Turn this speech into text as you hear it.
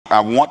I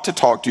want to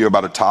talk to you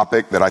about a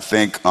topic that I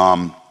think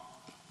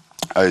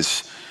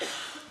is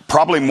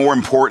probably more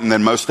important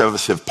than most of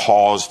us have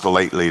paused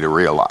lately to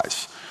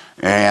realize.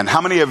 And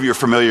how many of you are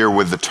familiar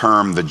with the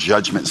term, the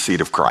judgment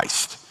seat of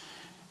Christ?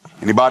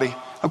 Anybody?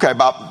 Okay,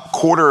 about a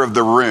quarter of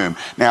the room.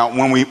 Now,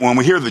 when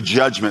we hear the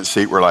judgment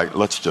seat, we're like,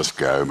 let's just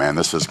go, man.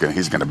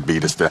 He's going to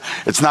beat us to.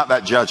 It's not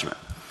that judgment.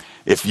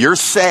 If you're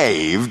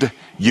saved,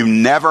 you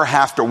never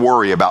have to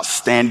worry about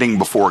standing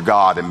before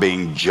God and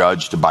being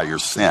judged by your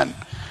sin.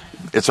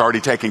 It's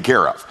already taken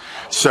care of.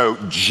 So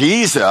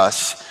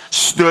Jesus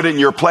stood in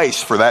your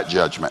place for that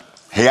judgment.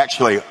 He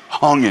actually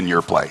hung in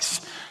your place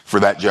for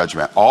that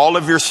judgment. All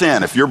of your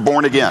sin, if you're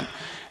born again,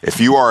 if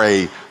you are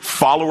a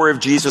follower of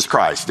Jesus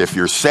Christ, if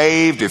you're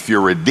saved, if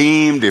you're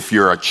redeemed, if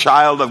you're a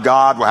child of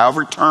God,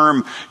 however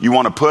term you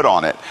want to put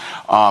on it,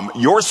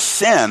 your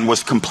sin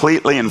was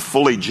completely and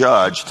fully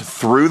judged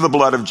through the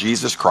blood of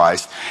Jesus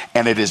Christ,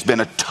 and it has been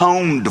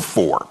atoned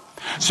for.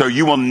 So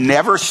you will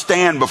never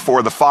stand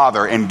before the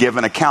Father and give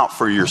an account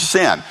for your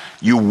sin.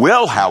 You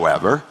will,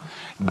 however,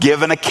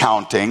 give an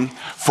accounting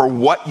for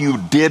what you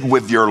did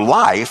with your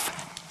life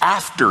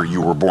after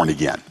you were born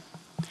again.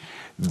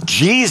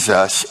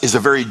 Jesus is a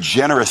very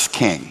generous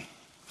king.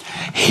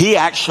 He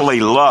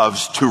actually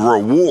loves to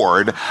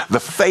reward the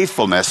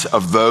faithfulness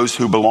of those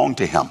who belong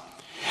to him.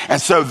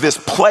 And so this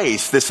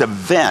place, this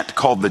event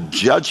called the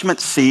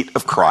judgment seat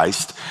of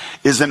Christ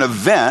is an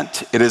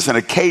event, it is an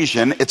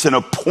occasion, it's an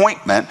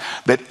appointment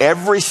that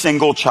every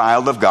single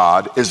child of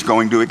God is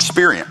going to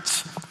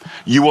experience.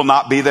 You will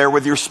not be there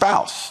with your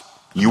spouse.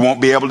 You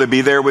won't be able to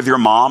be there with your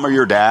mom or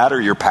your dad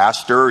or your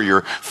pastor or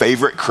your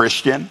favorite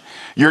Christian.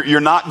 You're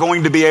not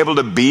going to be able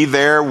to be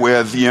there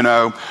with,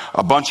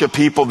 a bunch of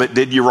people that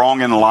did you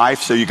wrong in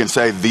life so you can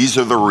say, these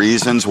are the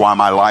reasons why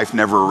my life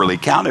never really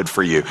counted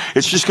for you.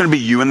 It's just going to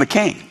be you and the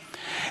king.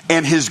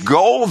 And his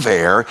goal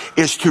there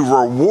is to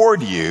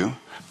reward you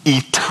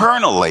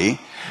eternally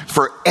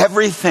for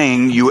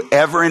everything you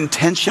ever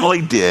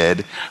intentionally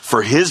did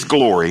for his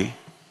glory,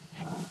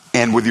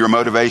 and with your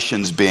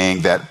motivations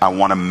being that I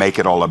want to make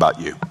it all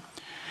about you.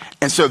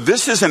 And so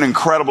this is an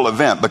incredible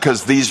event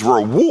because these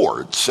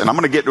rewards, and I'm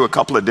going to get to a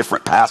couple of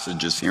different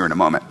passages here in a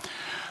moment.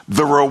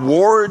 The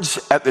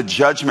rewards at the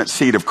judgment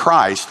seat of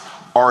Christ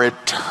are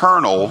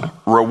eternal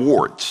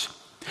rewards.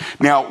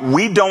 Now,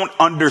 we don't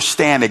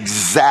understand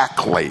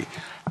exactly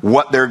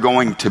what they're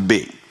going to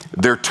be.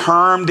 They're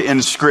termed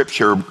in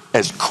Scripture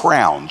as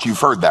crowns. You've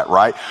heard that,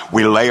 right?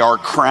 We lay our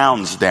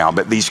crowns down.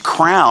 But these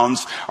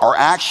crowns are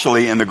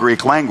actually, in the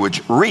Greek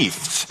language,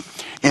 wreaths.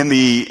 In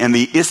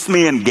the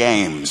Isthmian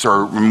Games,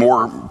 or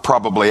more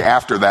probably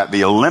after that,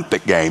 the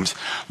Olympic Games,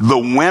 the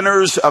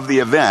winners of the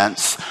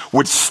events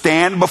would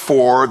stand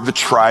before the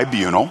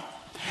tribunal,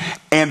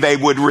 and they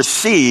would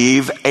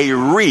receive a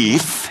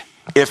wreath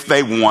if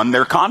they won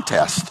their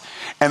contest.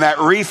 And that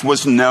wreath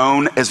was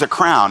known as a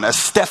crown, a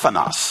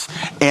Stephanos.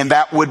 And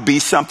that would be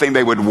something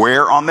they would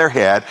wear on their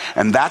head.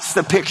 And that's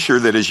the picture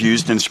that is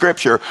used in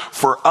Scripture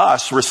for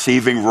us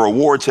receiving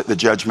rewards at the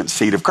judgment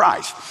seat of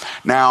Christ.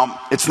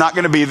 Now, it's not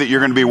going to be that you're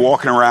going to be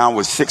walking around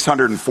with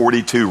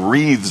 642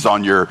 wreaths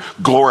on your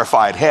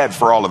glorified head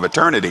for all of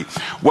eternity.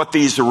 What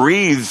these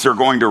wreaths are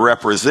going to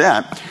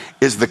represent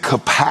is the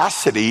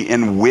capacity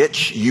in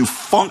which you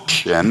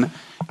function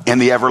in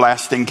the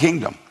everlasting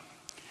kingdom.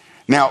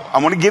 Now,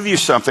 I want to give you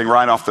something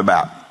right off the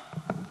bat.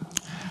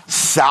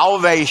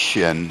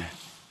 Salvation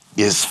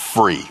is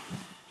free.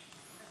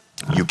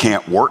 You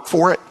can't work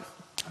for it.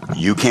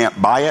 You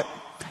can't buy it.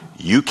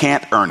 You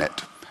can't earn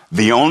it.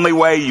 The only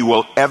way you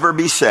will ever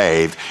be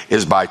saved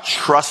is by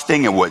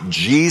trusting in what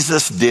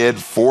Jesus did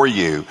for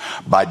you,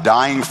 by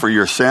dying for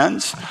your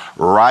sins,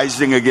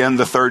 rising again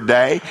the third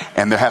day,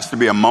 and there has to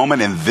be a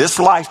moment in this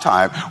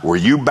lifetime where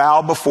you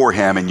bow before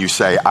him and you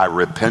say, I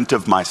repent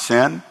of my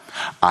sin.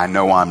 I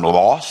know I'm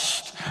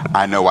lost.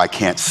 I know I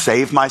can't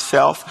save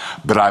myself,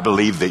 but I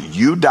believe that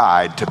you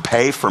died to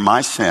pay for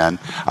my sin.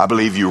 I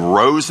believe you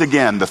rose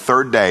again the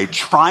third day,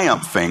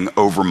 triumphing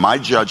over my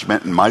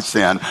judgment and my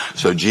sin.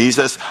 So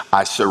Jesus,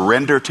 I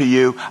surrender to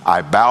you.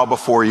 I bow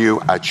before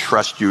you. I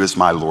trust you as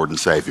my Lord and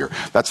Savior.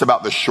 That's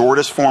about the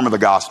shortest form of the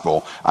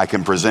gospel I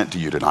can present to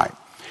you tonight.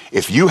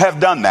 If you have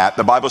done that,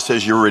 the Bible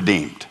says you're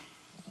redeemed.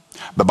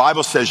 The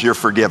Bible says you're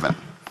forgiven.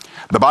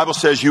 The Bible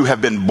says you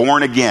have been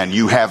born again.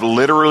 You have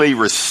literally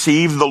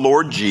received the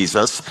Lord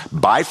Jesus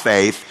by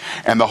faith,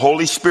 and the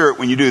Holy Spirit,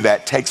 when you do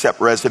that, takes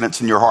up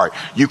residence in your heart.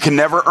 You can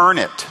never earn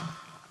it.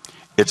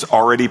 It's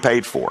already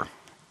paid for.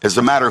 As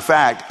a matter of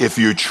fact, if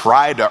you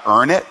try to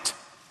earn it,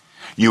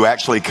 you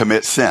actually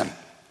commit sin.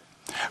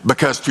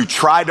 Because to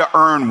try to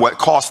earn what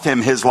cost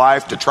him his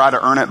life, to try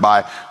to earn it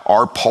by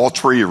our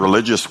paltry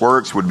religious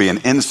works would be an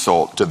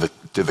insult to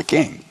the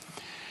king.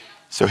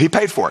 So he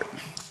paid for it.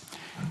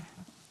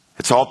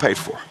 It's all paid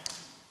for.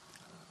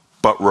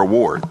 But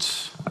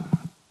rewards,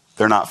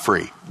 they're not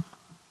free.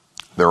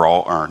 They're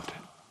all earned.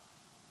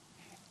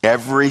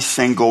 Every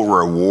single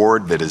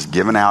reward that is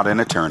given out in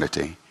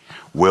eternity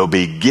will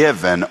be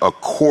given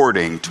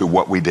according to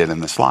what we did in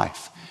this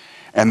life.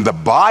 And the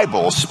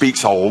Bible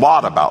speaks a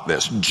lot about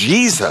this.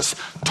 Jesus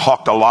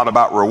talked a lot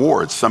about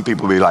rewards. Some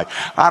people be like,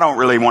 I don't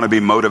really want to be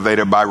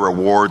motivated by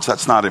rewards.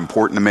 That's not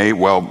important to me.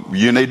 Well,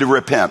 you need to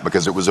repent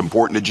because it was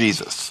important to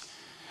Jesus.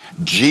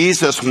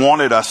 Jesus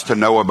wanted us to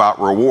know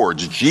about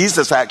rewards.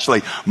 Jesus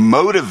actually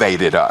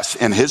motivated us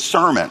in his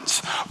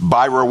sermons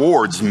by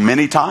rewards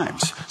many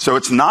times. So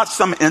it's not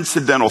some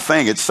incidental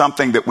thing. It's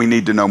something that we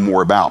need to know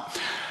more about.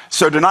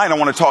 So tonight I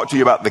want to talk to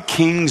you about the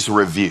King's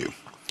Review.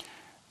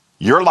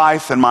 Your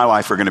life and my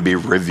life are going to be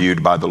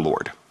reviewed by the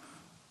Lord.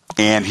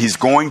 And he's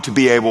going to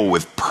be able,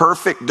 with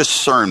perfect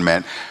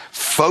discernment,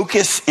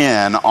 focus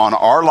in on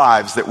our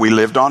lives that we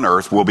lived on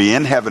earth. We'll be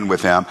in heaven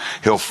with him.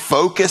 He'll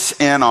focus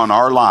in on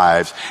our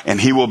lives,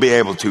 and he will be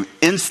able to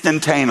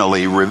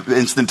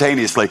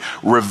instantaneously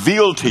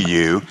reveal to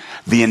you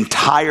the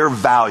entire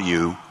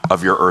value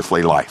of your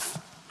earthly life.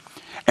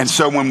 And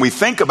so when we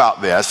think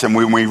about this and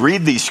when we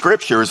read these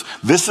scriptures,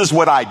 this is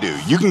what I do.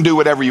 You can do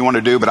whatever you want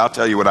to do, but I'll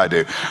tell you what I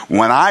do.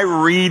 When I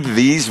read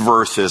these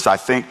verses, I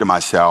think to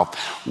myself,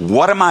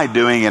 what am I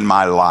doing in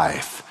my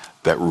life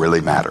that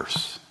really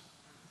matters?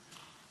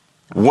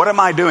 What am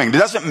I doing?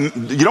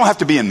 You don't have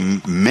to be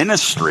in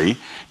ministry. You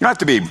don't have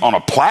to be on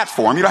a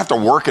platform. You don't have to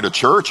work at a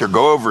church or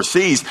go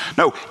overseas.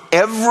 No,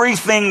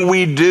 everything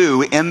we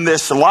do in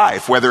this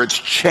life, whether it's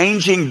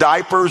changing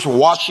diapers,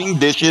 washing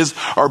dishes,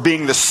 or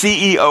being the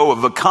CEO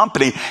of a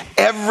company,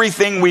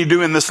 everything we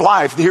do in this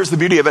life, here's the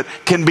beauty of it,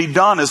 can be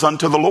done as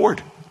unto the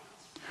Lord.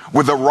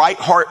 With the right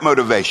heart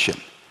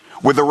motivation,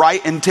 with the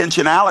right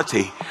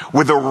intentionality,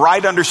 with the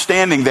right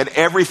understanding that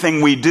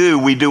everything we do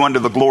unto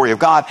the glory of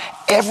God.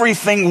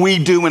 Everything we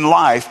do in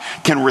life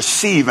can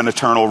receive an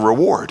eternal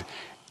reward.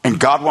 And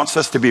God wants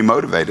us to be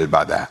motivated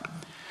by that.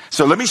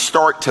 So let me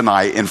start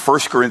tonight in 1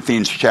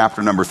 Corinthians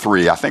chapter number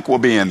 3. I think we'll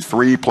be in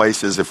 3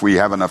 places if we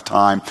have enough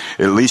time,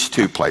 at least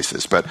 2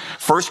 places. But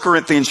 1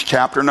 Corinthians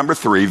chapter number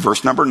 3,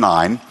 verse number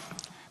 9,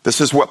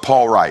 this is what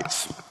Paul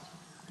writes.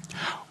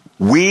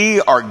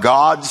 We are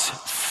God's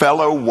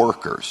fellow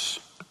workers.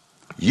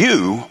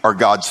 You are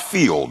God's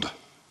field,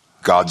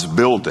 God's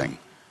building.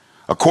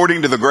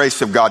 According to the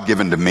grace of God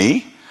given to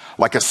me,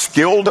 like a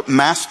skilled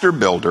master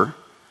builder,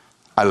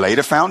 I laid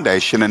a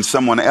foundation and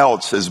someone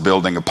else is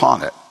building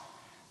upon it.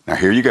 Now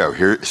here you go.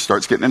 Here it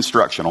starts getting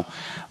instructional.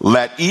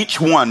 Let each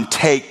one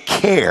take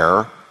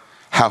care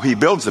how he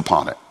builds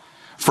upon it.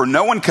 For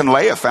no one can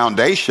lay a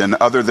foundation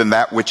other than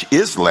that which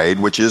is laid,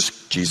 which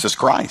is Jesus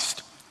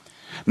Christ.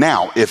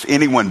 Now, if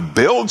anyone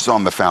builds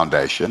on the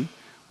foundation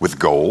with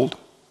gold,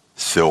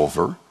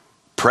 silver,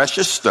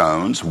 precious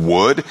stones,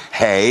 wood,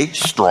 hay,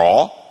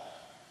 straw,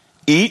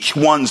 each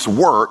one's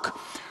work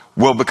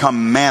will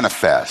become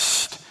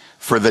manifest,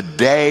 for the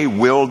day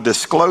will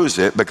disclose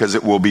it, because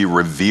it will be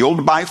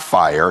revealed by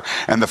fire,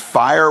 and the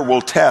fire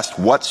will test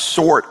what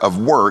sort of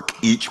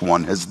work each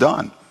one has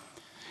done.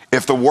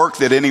 If the work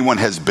that anyone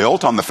has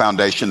built on the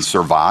foundation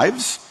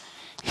survives,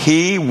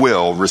 he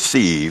will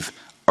receive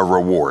a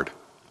reward.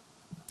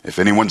 If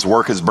anyone's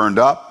work is burned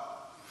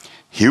up,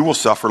 he will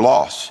suffer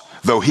loss,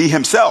 though he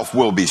himself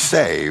will be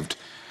saved,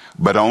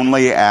 but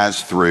only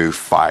as through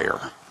fire.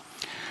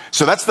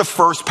 So that's the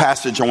first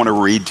passage I want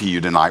to read to you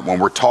tonight when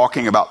we're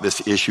talking about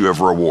this issue of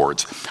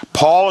rewards.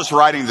 Paul is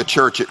writing the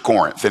church at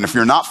Corinth. And if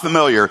you're not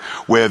familiar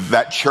with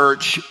that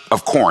church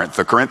of Corinth,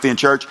 the Corinthian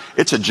church,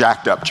 it's a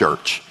jacked up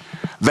church.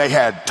 They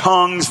had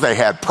tongues, they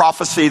had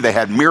prophecy, they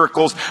had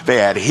miracles, they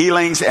had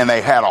healings, and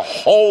they had a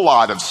whole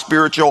lot of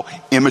spiritual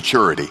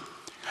immaturity.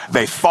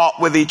 They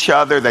fought with each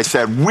other. They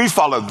said, we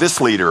follow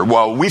this leader.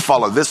 Well, we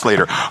follow this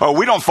leader. Oh,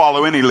 we don't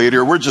follow any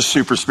leader. We're just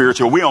super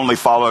spiritual. We only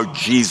follow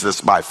Jesus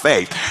by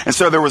faith. And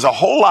so there was a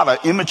whole lot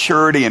of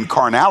immaturity and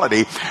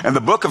carnality. And the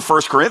book of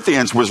 1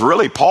 Corinthians was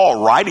really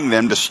Paul writing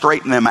them to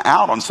straighten them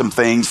out on some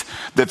things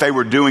that they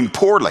were doing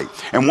poorly.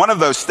 And one of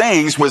those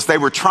things was they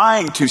were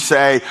trying to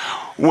say,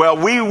 well,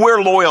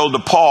 we're loyal to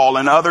Paul,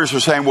 and others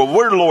are saying, well,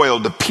 we're loyal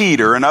to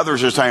Peter, and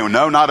others are saying,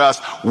 no, not us.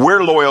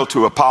 We're loyal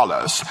to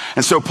Apollos.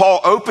 And so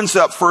Paul opens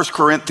up 1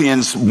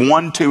 Corinthians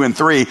 1, 2, and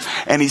 3,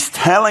 and he's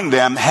telling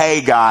them,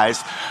 hey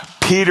guys,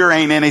 Peter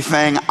ain't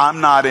anything,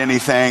 I'm not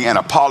anything, and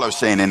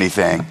Apollos ain't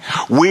anything.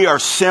 We are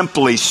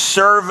simply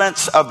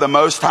servants of the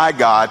Most High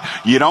God.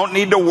 You don't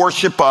need to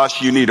worship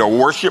us. You need to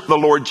worship the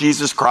Lord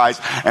Jesus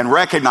Christ and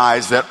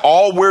recognize that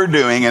all we're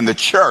doing in the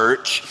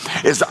church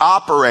is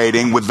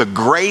operating with the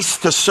grace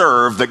to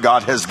serve that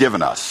God has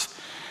given us.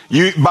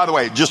 By the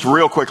way, just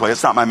real quickly,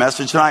 it's not my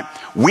message tonight.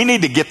 We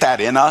need to get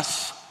that in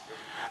us.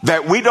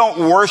 That we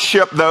don't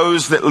worship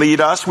those that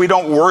lead us. We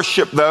don't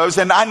worship those.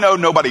 And I know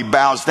nobody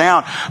bows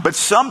down, but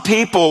some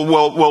people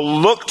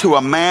will look to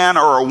a man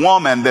or a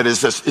woman that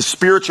is a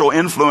spiritual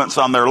influence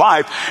on their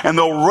life, and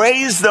they'll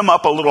raise them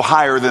up a little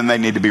higher than they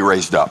need to be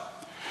raised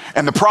up.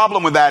 And the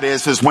problem with that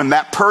is when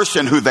that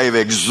person who they've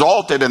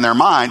exalted in their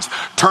minds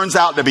turns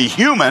out to be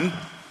human,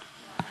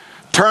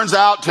 turns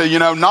out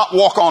to, not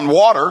walk on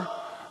water,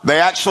 They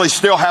actually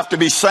still have to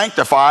be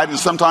sanctified, and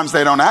sometimes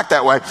they don't act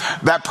that way.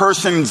 That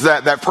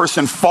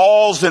person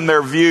falls in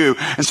their view.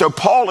 And so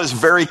Paul is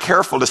very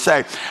careful to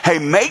say, hey,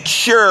 make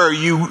sure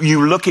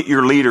you look at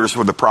your leaders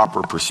with the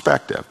proper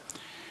perspective.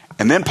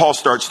 And then Paul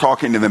starts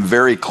talking to them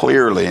very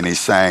clearly, and he's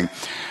saying,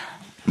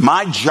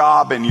 my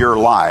job in your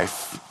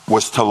life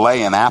was to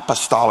lay an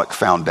apostolic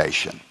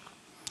foundation.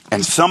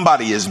 And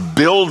somebody is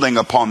building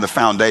upon the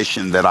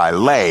foundation that I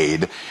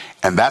laid.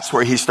 And that's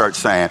where he starts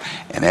saying,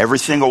 and every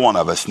single one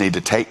of us need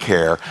to take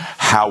care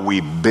how we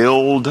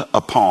build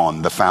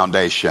upon the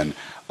foundation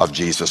of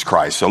Jesus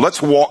Christ. So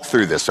let's walk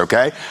through this,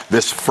 okay?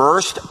 This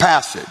first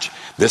passage,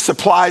 this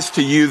applies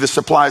to you, this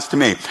applies to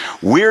me.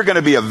 We're going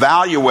to be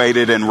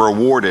evaluated and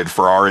rewarded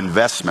for our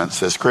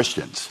investments as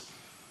Christians.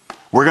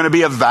 We're going to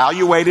be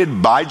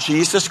evaluated by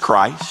Jesus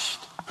Christ,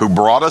 who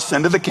brought us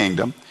into the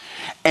kingdom.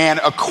 And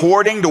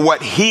according to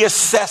what he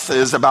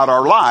assesses about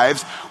our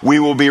lives, we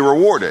will be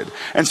rewarded.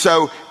 And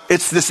so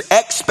it's this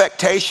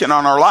expectation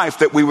on our life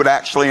that we would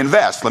actually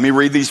invest. Let me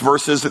read these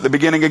verses at the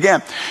beginning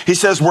again. He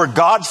says, we're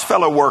God's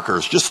fellow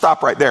workers. Just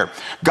stop right there.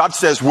 God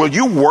says, will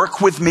you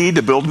work with me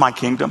to build my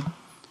kingdom?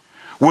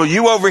 Will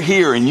you over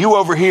here and you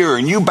over here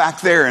and you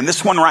back there and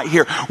this one right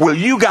here? Will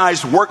you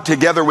guys work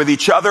together with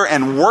each other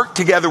and work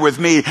together with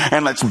me,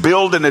 and let's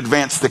build and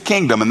advance the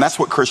kingdom? And that's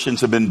what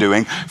Christians have been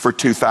doing for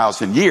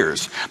 2,000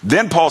 years.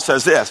 Then Paul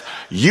says this,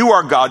 you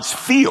are God's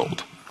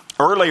field.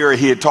 Earlier,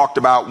 he had talked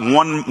about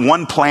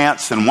one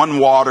plants and one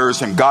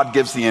waters, and God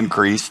gives the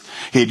increase.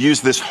 He had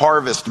used this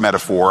harvest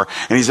metaphor,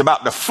 and he's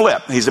about to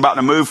flip. He's about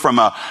to move from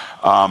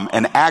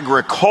an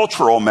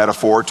agricultural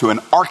metaphor to an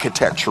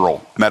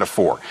architectural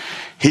metaphor.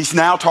 He's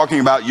now talking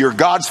about you're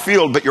God's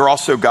field, but you're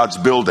also God's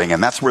building,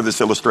 and that's where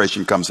this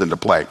illustration comes into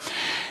play.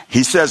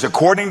 He says,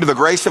 according to the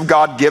grace of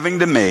God giving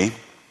to me,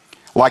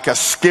 like a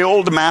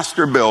skilled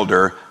master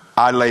builder,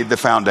 I laid the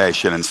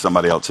foundation, and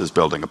somebody else is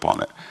building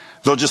upon it.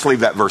 They'll just leave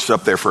that verse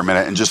up there for a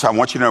minute, and I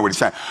want you to know what he's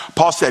saying.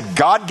 Paul said,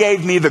 God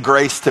gave me the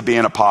grace to be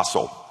an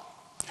apostle.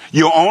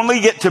 You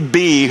only get to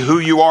be who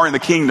you are in the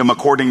kingdom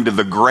according to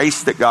the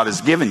grace that God has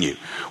given you.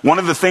 One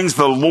of the things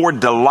the Lord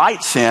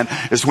delights in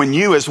is when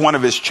you, as one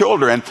of his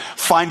children,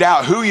 find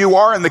out who you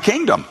are in the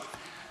kingdom.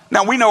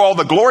 Now, we know all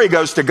the glory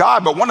goes to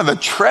God, but one of the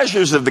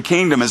treasures of the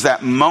kingdom is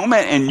that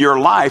moment in your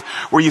life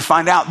where you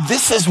find out,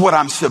 this is what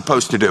I'm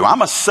supposed to do.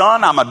 I'm a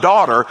son, I'm a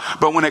daughter,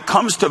 but when it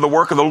comes to the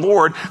work of the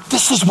Lord,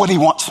 this is what he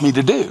wants me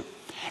to do.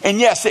 And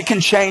yes, it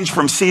can change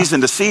from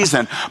season to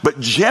season,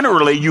 but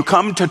generally you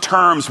come to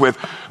terms with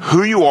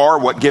who you are,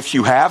 what gifts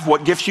you have,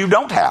 what gifts you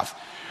don't have,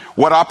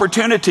 what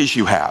opportunities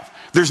you have.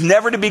 There's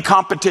never to be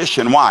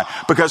competition. Why?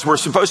 Because we're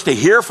supposed to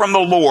hear from the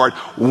Lord,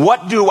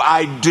 what do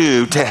I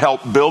do to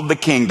help build the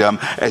kingdom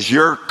as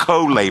your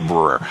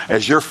co-laborer,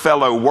 as your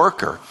fellow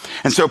worker?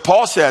 And so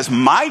Paul says,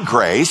 my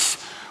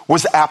grace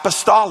was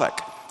apostolic.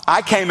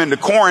 I came into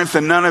Corinth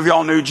and none of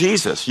y'all knew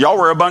Jesus. Y'all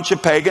were a bunch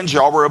of pagans.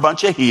 Y'all were a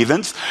bunch of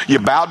heathens. You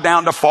bowed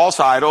down to false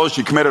idols.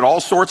 You committed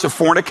all sorts of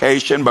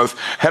fornication, both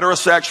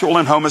heterosexual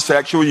and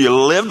homosexual. You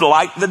lived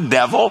like the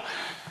devil.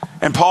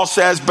 And Paul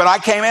says, but I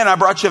came in, I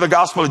brought you the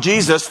gospel of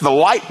Jesus. The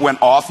light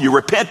went off. You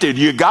repented.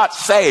 You got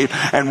saved.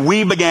 And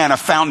we began a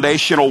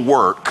foundational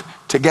work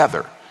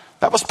together.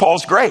 That was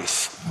Paul's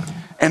grace.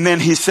 And then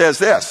he says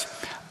this,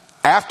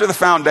 after the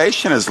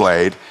foundation is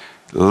laid,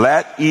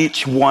 let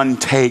each one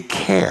take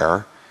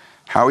care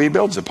how he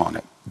builds upon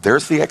it.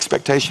 There's the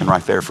expectation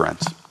right there,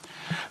 friends.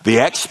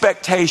 The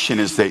expectation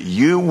is that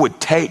you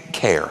would take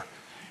care.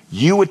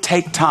 You would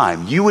take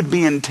time. You would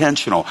be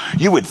intentional.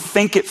 You would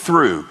think it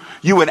through.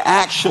 You would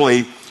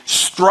actually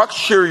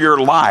structure your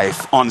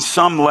life on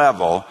some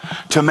level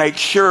to make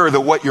sure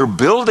that what you're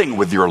building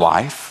with your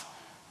life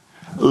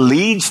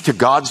leads to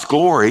God's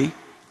glory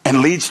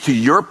and leads to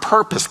your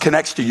purpose,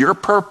 connects to your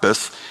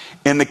purpose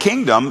in the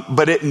kingdom,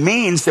 but it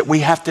means that we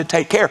have to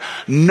take care.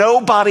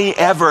 Nobody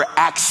ever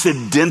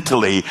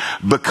accidentally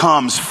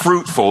becomes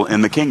fruitful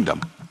in the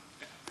kingdom.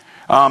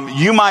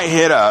 You might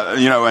hit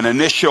an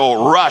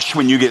initial rush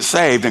when you get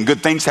saved and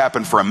good things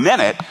happen for a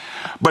minute.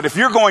 But if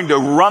you're going to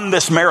run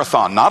this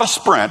marathon, not a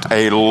sprint,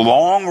 a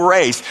long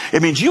race,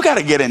 it means you got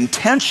to get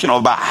intentional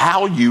about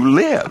how you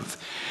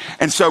live.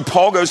 And so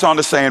Paul goes on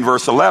to say in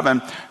verse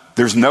 11,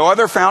 there's no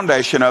other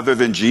foundation other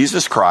than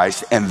Jesus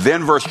Christ. And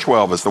then verse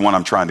 12 is the one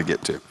I'm trying to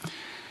get to.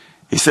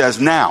 He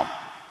says, now,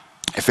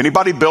 if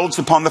anybody builds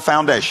upon the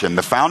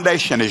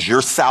foundation is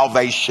your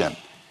salvation.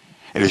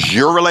 It is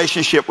your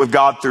relationship with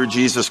God through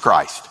Jesus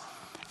Christ.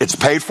 It's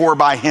paid for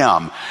by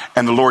him.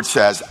 And the Lord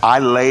says, I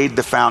laid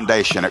the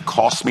foundation. It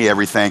cost me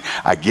everything.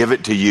 I give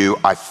it to you.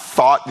 I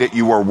thought that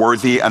you were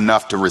worthy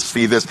enough to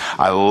receive this.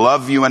 I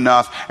love you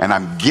enough, and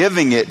I'm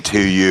giving it to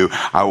you.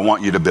 I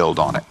want you to build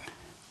on it.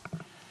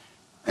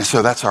 And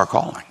so that's our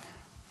calling.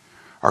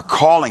 Our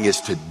calling is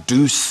to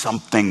do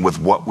something with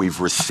what we've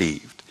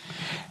received.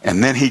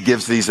 And then he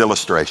gives these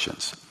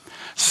illustrations.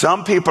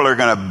 Some people are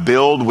going to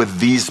build with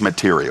these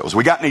materials.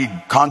 We got any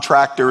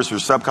contractors or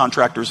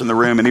subcontractors in the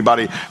room?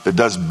 Anybody that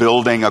does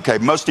building? Okay,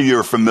 most of you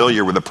are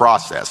familiar with the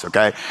process,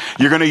 okay?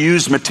 You're going to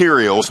use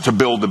materials to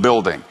build the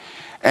building.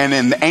 And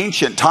in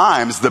ancient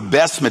times, the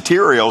best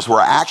materials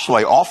were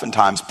actually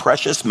oftentimes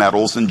precious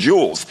metals and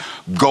jewels.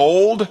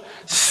 Gold,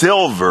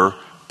 silver,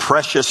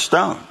 precious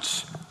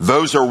stones.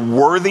 Those are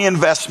worthy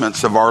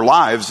investments of our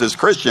lives as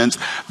Christians.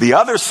 The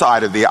other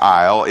side of the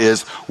aisle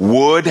is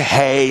wood,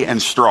 hay,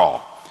 and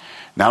straw.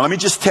 Now let me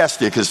just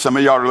test you, because some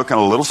of y'all are looking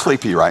a little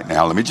sleepy right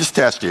now. Let me just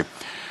test you.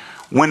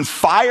 When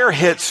fire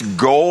hits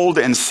gold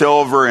and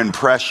silver and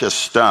precious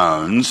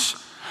stones,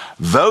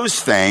 those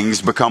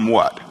things become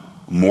what?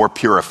 More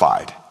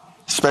purified,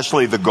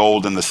 especially the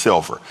gold and the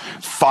silver.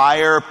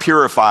 Fire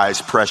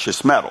purifies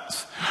precious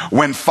metals.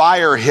 When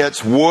fire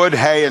hits wood,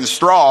 hay, and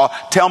straw,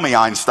 tell me,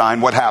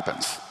 Einstein, what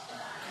happens?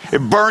 It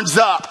burns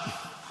up.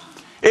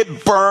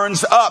 It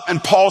burns up.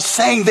 And Paul's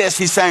saying this.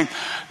 He's saying,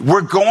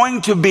 we're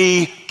going to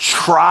be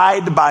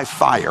tried by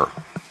fire.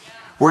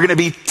 We're going to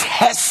be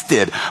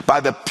tested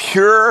by the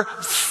pure,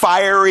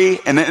 fiery,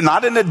 and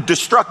not in a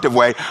destructive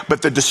way,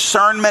 but the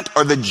discernment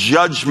or the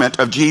judgment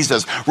of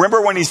Jesus.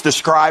 Remember when he's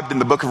described in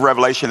the book of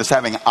Revelation as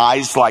having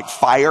eyes like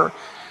fire?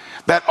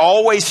 That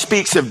always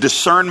speaks of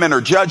discernment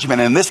or judgment.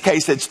 In this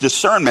case, it's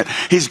discernment.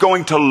 He's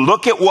going to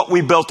look at what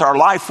we built our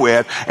life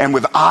with, and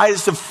with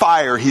eyes of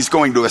fire, he's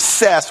going to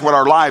assess what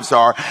our lives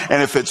are.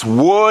 And if it's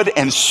wood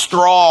and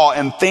straw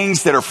and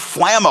things that are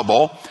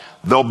flammable,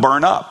 they'll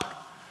burn up.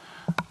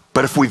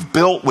 But if we've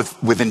built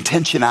with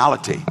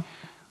intentionality,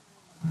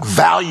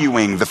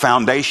 valuing the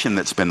foundation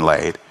that's been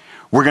laid,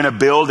 we're going to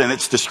build, and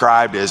it's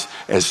described as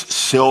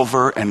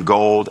silver and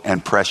gold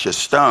and precious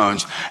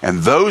stones. And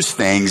those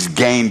things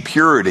gain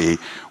purity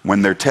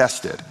when they're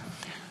tested.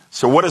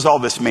 So what does all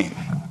this mean?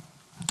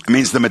 It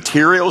means the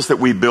materials that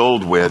we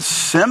build with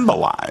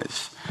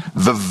symbolize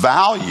the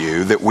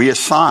value that we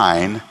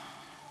assign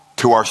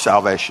to our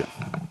salvation.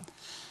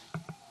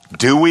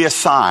 Do we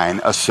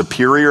assign a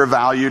superior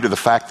value to the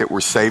fact that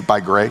we're saved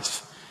by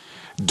grace?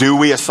 Do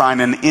we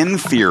assign an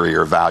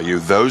inferior value?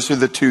 Those are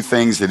the two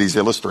things that he's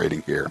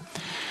illustrating here.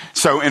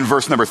 So in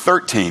verse number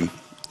 13,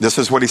 this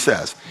is what he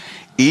says.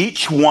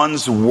 Each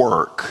one's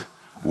work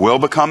will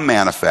become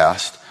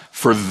manifest,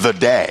 for the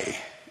day,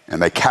 and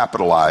they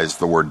capitalize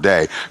the word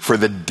day, for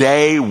the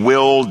day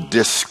will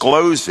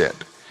disclose it,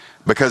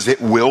 because it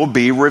will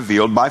be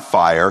revealed by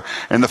fire,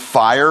 and the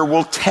fire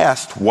will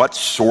test what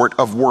sort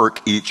of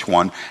work each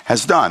one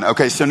has done.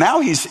 Okay, so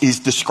now he's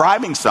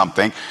describing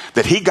something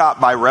that he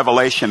got by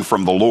revelation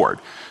from the Lord.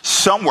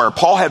 Somewhere,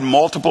 Paul had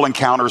multiple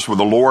encounters with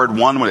the Lord.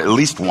 At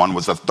least one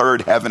was a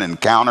third heaven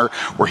encounter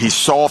where he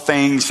saw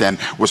things and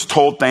was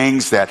told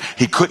things that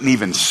he couldn't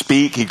even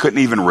speak. He couldn't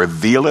even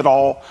reveal it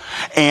all.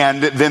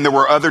 And then there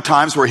were other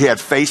times where he had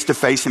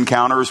face-to-face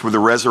encounters with the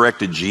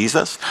resurrected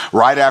Jesus.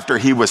 Right after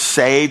he was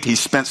saved, he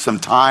spent some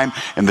time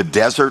in the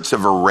deserts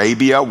of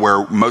Arabia,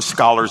 where most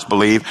scholars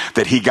believe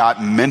that he got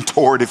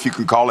mentored, if you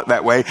can call it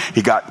that way.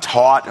 He got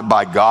taught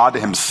by God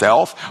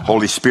himself,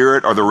 Holy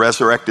Spirit, or the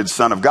resurrected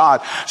Son of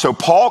God. So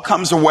Paul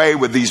comes away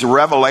with these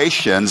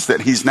revelations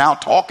that he's now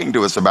talking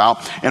to us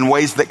about in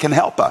ways that can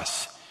help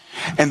us.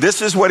 And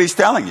this is what he's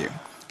telling you.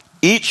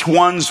 Each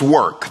one's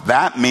work,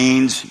 that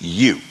means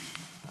you.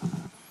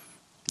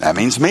 That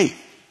means me.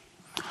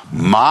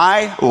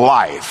 My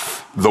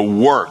life, the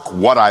work,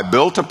 what I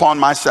built upon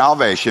my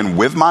salvation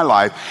with my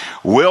life,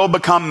 will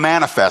become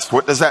manifest.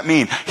 What does that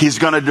mean? He's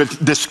going to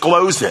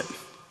disclose it.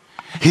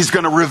 He's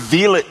going to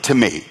reveal it to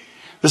me.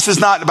 This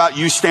is not about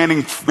you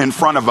standing in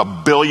front of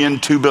 1 billion,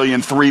 2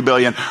 billion, 3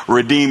 billion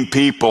redeemed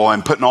people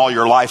and putting all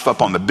your life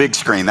up on the big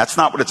screen. That's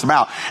not what it's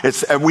about.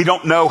 We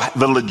don't know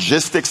the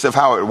logistics of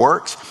how it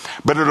works,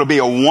 but it'll be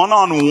a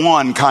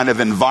one-on-one kind of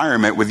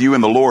environment with you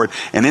and the Lord.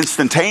 And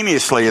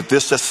instantaneously at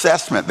this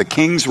assessment, the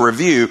King's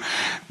review,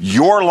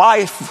 your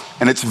life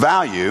and its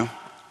value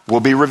will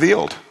be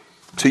revealed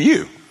to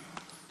you.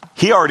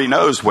 He already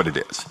knows what it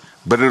is,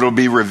 but it'll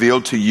be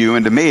revealed to you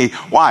and to me.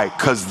 Why?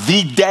 Because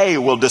the day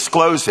will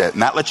disclose it.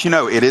 And that lets you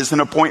know it is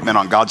an appointment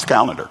on God's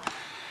calendar.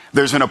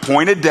 There's an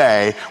appointed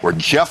day where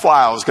Jeff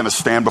Lyle is going to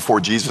stand before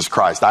Jesus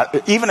Christ.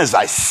 Even as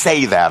I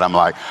say that, I'm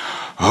like,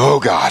 oh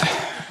God.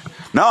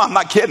 No, I'm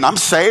not kidding. I'm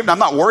saved. I'm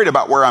not worried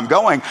about where I'm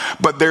going.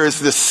 But there is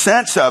this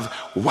sense of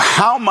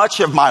how much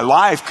of my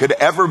life could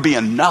ever be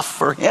enough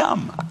for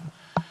him.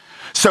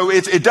 So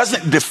it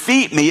doesn't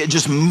defeat me. It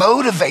just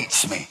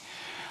motivates me.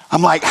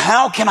 I'm like,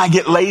 how can I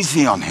get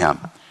lazy on him?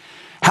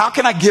 How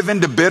can I give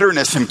in to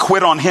bitterness and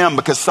quit on him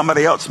because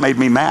somebody else made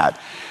me mad?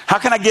 How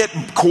can I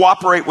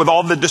cooperate with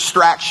all the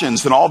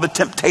distractions and all the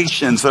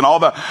temptations and all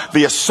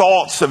the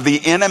assaults of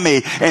the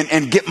enemy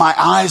and get my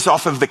eyes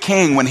off of the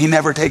King when he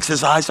never takes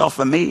his eyes off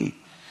of me?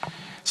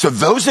 So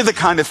those are the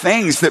kind of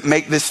things that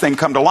make this thing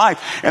come to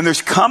life. And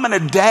there's coming a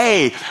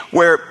day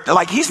where,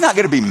 like, he's not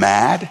going to be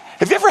mad.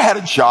 Have you ever had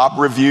a job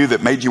review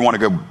that made you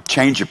want to go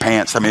change your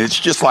pants? I mean, it's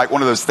just like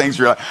one of those things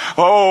where you're like,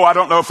 oh, I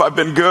don't know if I've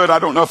been good. I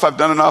don't know if I've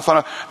done enough.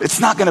 It's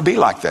not going to be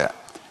like that.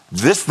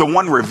 The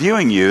one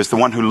reviewing you is the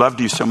one who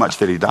loved you so much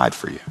that he died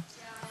for you.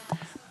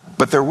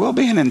 But there will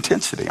be an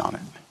intensity on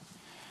it,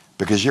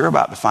 because you're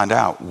about to find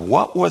out,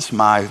 what was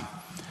my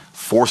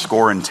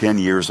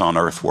 80 years on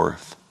earth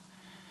worth?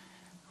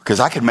 Because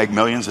I could make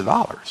millions of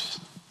dollars.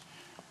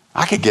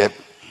 I could get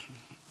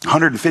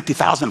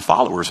 150,000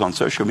 followers on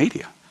social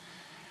media.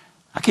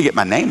 I could get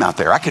my name out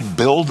there. I could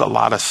build a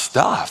lot of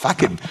stuff.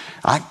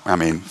 I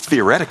mean,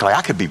 theoretically,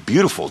 I could be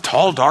beautiful,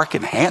 tall, dark,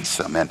 and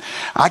handsome. And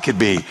I could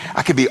be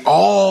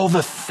all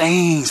the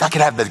things. I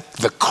could have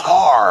the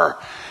car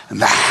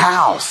and the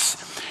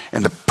house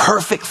and the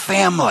perfect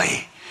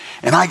family.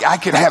 And I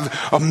could have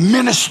a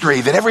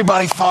ministry that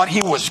everybody thought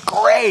he was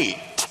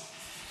great.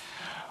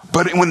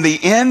 But when the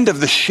end of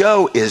the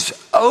show is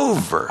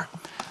over,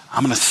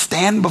 I'm going to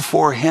stand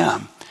before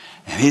him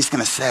and he's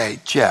going to say,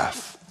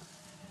 Jeff,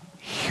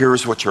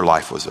 here's what your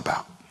life was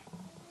about.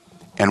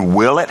 And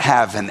will it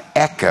have an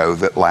echo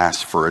that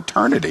lasts for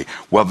eternity?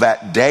 Well,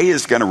 that day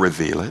is going to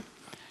reveal it.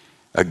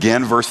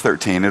 Again, verse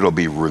 13, it'll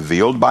be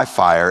revealed by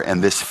fire.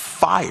 And this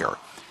fire,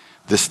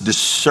 this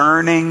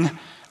discerning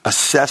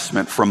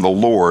assessment from the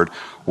Lord,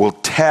 will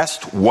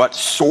test what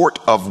sort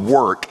of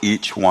work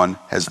each one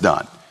has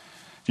done.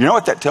 You know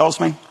what that tells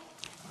me?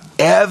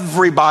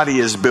 Every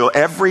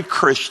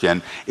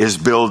Christian is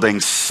building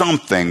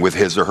something with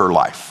his or her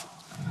life.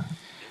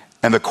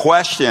 And the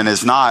question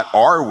is not,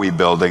 are we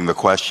building? The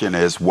question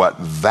is, what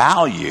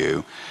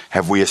value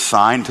have we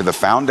assigned to the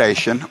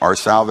foundation, our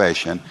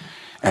salvation?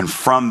 And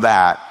from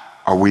that,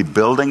 are we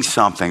building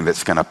something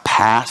that's going to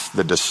pass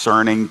the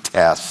discerning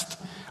test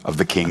of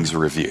the King's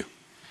review?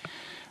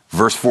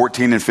 Verse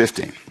 14 and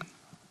 15.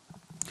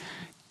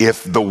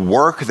 If the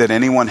work that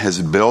anyone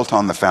has built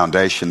on the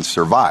foundation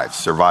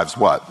survives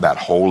what? That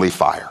holy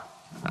fire.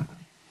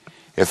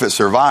 If it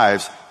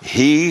survives,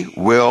 he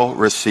will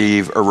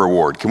receive a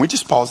reward. Can we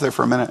just pause there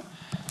for a minute?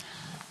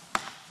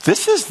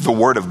 This is the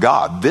word of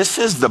God. This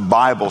is the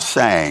Bible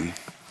saying,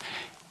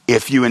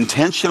 if you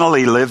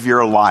intentionally live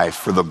your life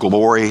for the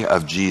glory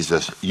of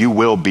Jesus, you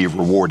will be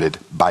rewarded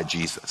by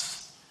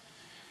Jesus.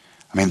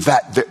 I mean,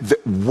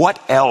 what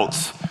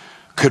else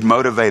could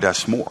motivate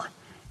us more?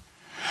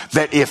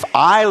 That if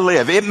I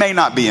live, it may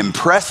not be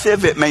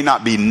impressive, it may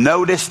not be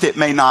noticed, it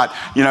may not,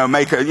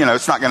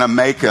 it's not going to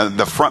make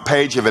the front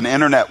page of an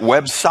internet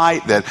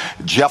website that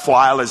Jeff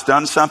Lyle has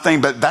done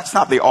something, but that's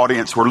not the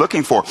audience we're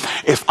looking for.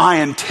 If I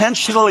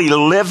intentionally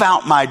live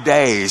out my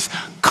days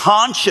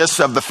conscious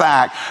of the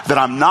fact that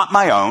I'm not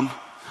my own,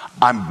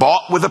 I'm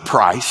bought with a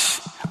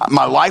price,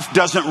 my life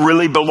doesn't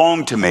really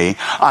belong to me.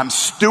 I'm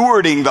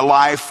stewarding the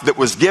life that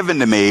was given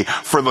to me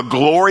for the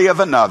glory of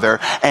another.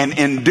 And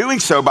in doing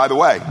so, by the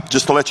way,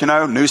 just to let you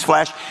know,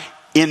 newsflash,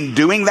 in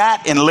doing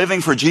that, in living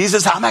for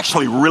Jesus, I'm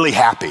actually really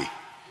happy.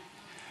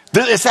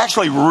 It's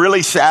actually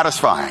really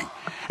satisfying.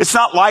 It's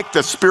not like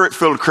the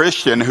spirit-filled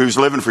Christian who's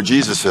living for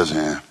Jesus says,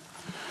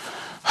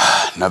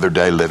 another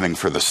day living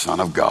for the Son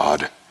of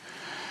God.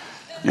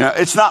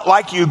 It's not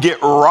like you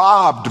get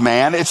robbed,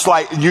 man. It's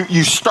like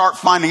you start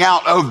finding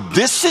out, oh,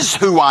 this is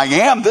who I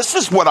am. This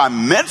is what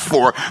I'm meant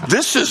for.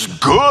 This is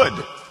good.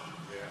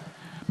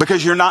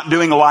 Because you're not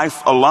doing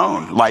life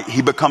alone. Like,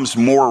 he becomes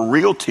more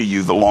real to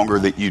you the longer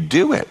that you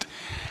do it.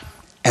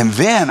 And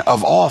then,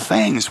 of all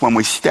things, when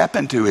we step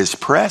into his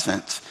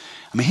presence,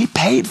 I mean, he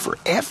paid for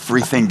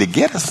everything to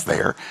get us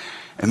there.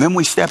 And then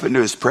we step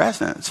into his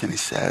presence and he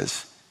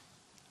says,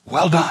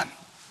 well done.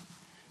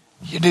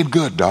 You did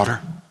good,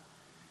 daughter.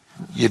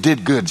 You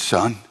did good,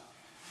 son.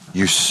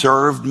 You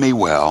served me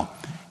well.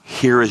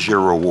 Here is your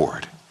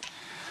reward.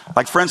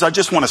 Like, friends, I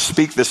just want to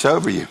speak this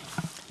over you.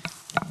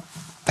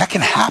 That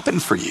can happen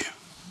for you.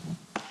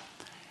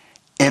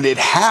 And it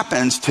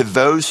happens to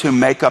those who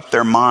make up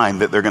their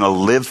mind that they're going to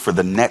live for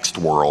the next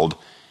world,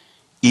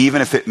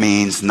 even if it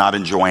means not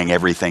enjoying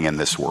everything in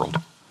this world.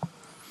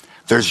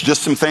 There's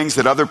just some things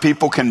that other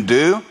people can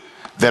do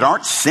that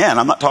aren't sin.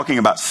 I'm not talking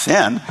about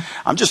sin.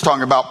 I'm just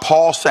talking about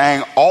Paul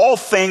saying all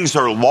things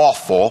are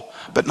lawful,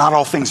 but not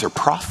all things are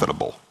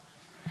profitable.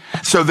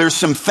 So there's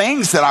some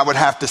things that I would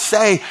have to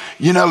say,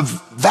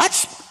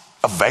 that's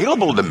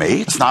available to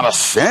me. It's not a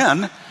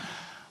sin.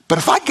 But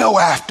if I go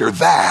after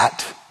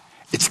that,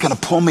 it's going to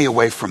pull me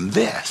away from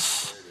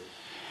this.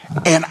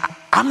 And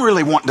I'm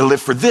really wanting to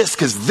live for this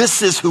because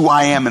this is who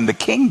I am in the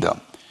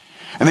kingdom.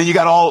 And then you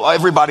got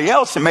everybody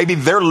else, and maybe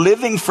they're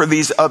living for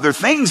these other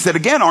things that,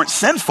 again, aren't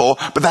sinful,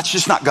 but that's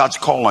just not God's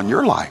call on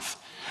your life.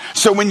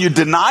 So when you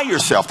deny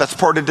yourself, that's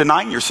part of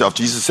denying yourself.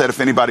 Jesus said,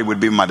 if anybody would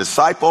be my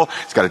disciple,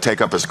 he's got to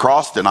take up his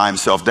cross, deny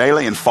himself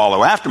daily, and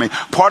follow after me.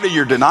 Part of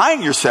your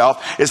denying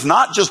yourself is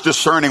not just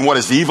discerning what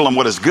is evil and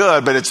what is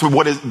good, but it's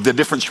what is the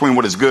difference between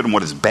what is good and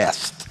what is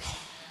best.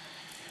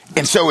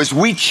 And so as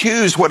we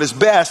choose what is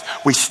best,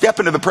 we step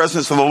into the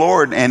presence of the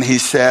Lord, and he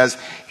says,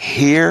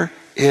 here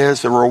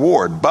is a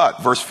reward.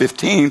 But verse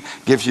 15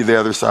 gives you the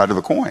other side of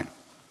the coin.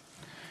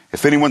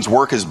 If anyone's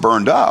work is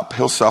burned up,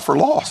 he'll suffer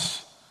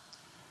loss,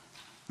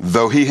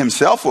 though he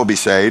himself will be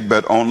saved,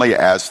 but only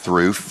as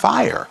through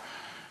fire.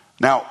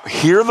 Now,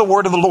 hear the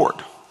word of the Lord.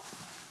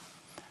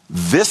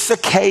 This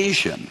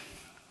occasion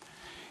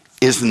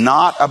is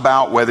not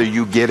about whether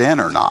you get in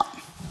or not.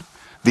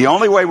 The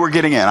only way we're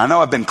getting in, I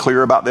know I've been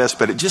clear about this,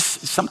 but it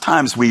just,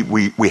 sometimes we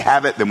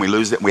have it, then we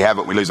lose it, we have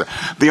it, we lose it.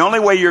 The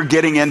only way you're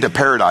getting into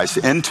paradise,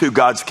 into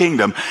God's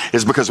kingdom,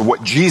 is because of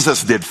what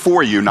Jesus did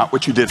for you, not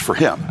what you did for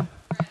him.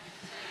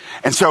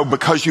 And so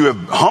because you have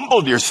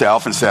humbled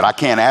yourself and said, I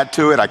can't add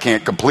to it, I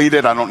can't complete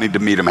it, I don't need to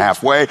meet him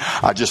halfway,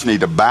 I just need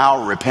to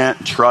bow,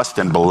 repent, trust,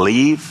 and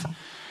believe.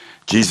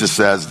 Jesus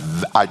says,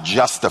 I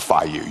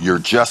justify you. You're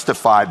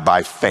justified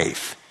by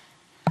faith.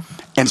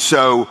 And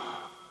so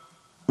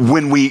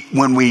when we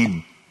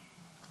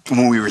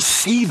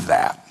receive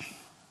that,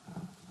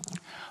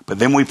 but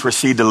then we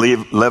proceed to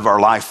live our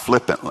life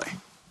flippantly.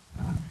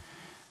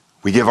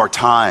 We give our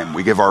time,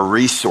 we give our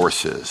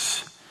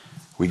resources,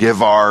 we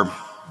give our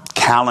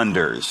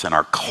calendars and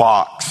our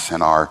clocks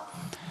and our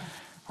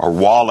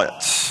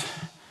wallets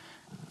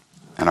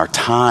and our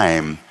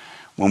time.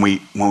 When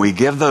we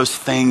give those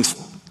things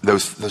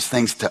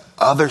to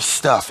other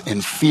stuff,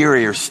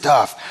 inferior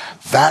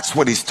stuff, that's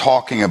what he's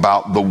talking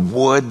about, the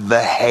wood,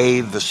 the hay,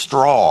 the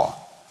straw.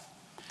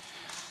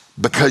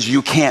 Because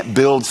you can't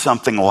build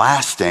something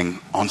lasting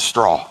on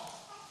straw.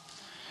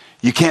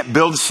 You can't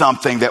build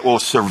something that will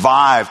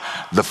survive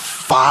the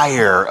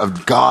fire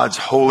of God's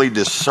holy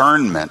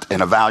discernment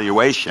and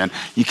evaluation.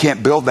 You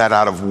can't build that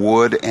out of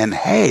wood and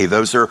hay.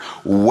 Those are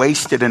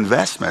wasted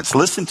investments.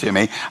 Listen to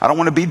me. I don't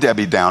want to be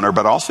Debbie Downer,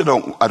 but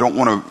also I don't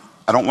want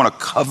to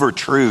cover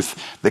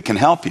truth that can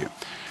help you.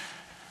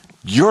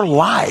 Your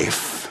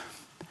life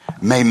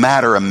may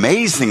matter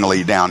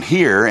amazingly down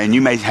here, and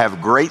you may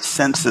have great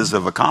senses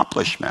of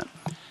accomplishment.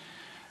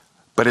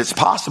 But it's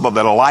possible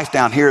that a life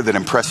down here that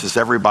impresses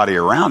everybody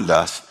around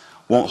us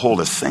won't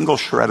hold a single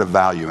shred of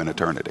value in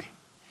eternity.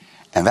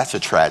 And that's a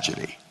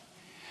tragedy,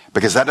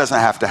 because that doesn't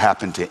have to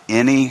happen to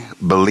any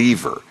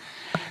believer.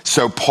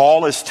 So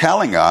Paul is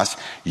telling us,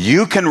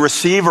 you can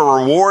receive a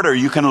reward or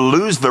you can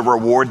lose the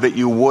reward that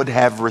you would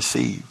have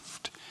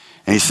received.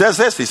 And he says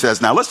this, he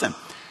says, now listen,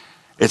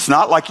 it's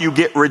not like you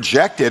get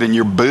rejected and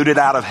you're booted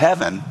out of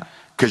heaven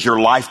because your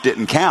life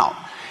didn't count.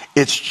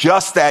 It's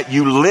just that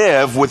you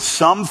live with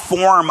some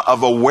form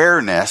of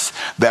awareness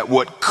that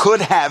what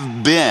could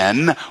have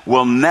been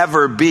will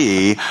never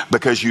be,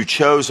 because you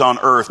chose on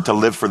earth to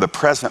live for the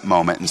present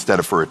moment instead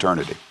of for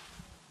eternity.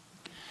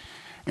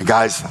 And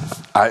guys,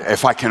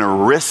 if I can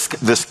risk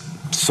this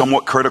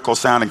somewhat critical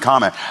sounding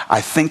comment, I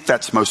think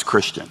that's most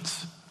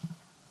Christians.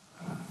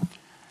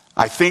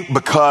 I think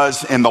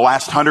because in the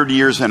last 100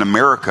 years in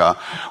America,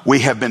 we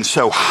have been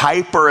so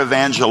hyper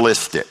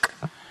evangelistic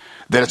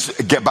that it's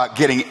about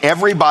getting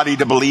everybody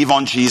to believe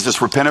on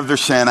Jesus, repent of their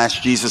sin,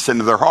 ask Jesus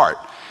into their heart.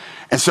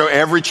 And so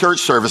every church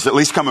service, at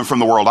least coming from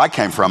the world I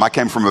came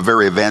from a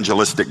very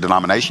evangelistic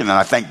denomination, and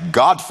I thank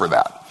God for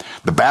that.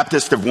 The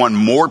Baptists have won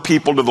more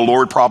people to the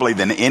Lord probably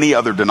than any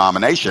other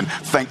denomination.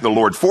 Thank the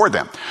Lord for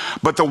them.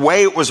 But the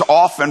way it was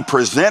often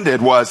presented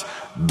was,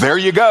 there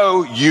you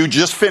go, you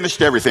just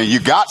finished everything. You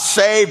got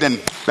saved, and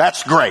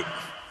that's great.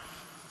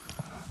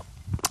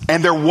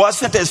 And there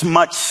wasn't as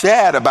much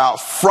said about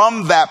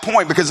from that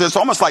point, because it's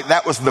almost like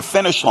that was the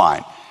finish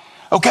line.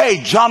 Okay,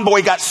 John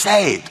Boy got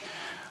saved.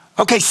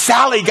 Okay,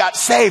 Sally got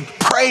saved.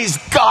 Praise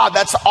God,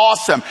 that's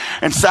awesome.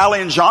 And Sally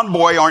and John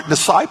Boy aren't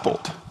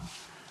discipled.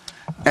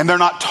 And they're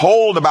not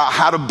told about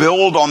how to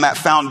build on that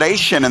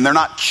foundation, and they're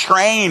not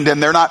trained,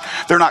 and they're not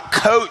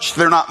coached,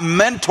 they're not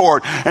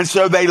mentored. And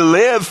so they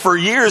live for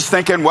years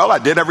thinking, well, I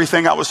did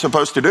everything I was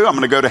supposed to do. I'm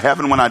going to go to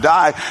heaven when I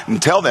die.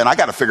 Until then, I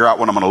got to figure out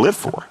what I'm going to live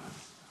for.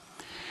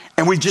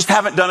 And we just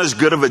haven't done as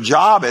good of a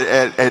job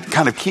at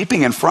kind of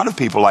keeping in front of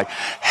people like,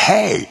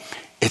 hey,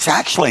 it's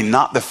actually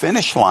not the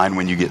finish line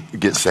when you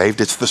get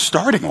saved. It's the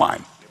starting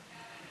line.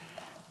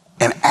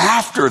 And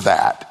after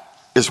that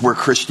is where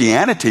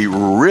Christianity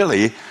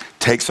really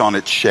takes on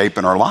its shape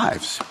in our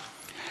lives.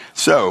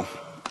 So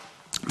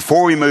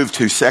before we move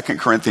to 2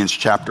 Corinthians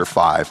chapter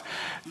 5,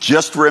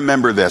 just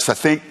remember this. I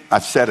think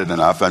I've said it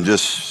enough. I'm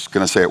just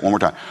going to say it one more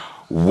time.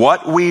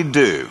 What we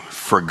do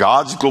for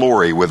God's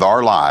glory with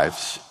our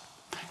lives,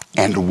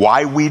 and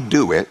why we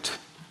do it,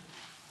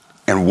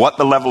 and what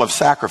the level of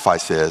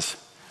sacrifice is,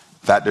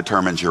 that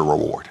determines your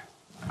reward.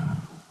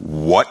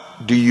 What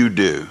do you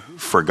do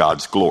for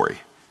God's glory?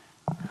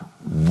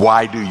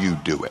 Why do you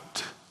do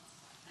it?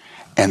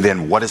 And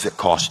then what does it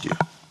cost you?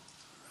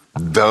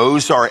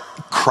 Those are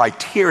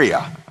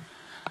criteria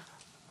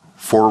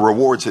for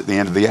rewards at the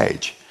end of the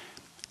age.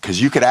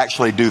 Because you could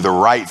actually do the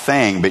right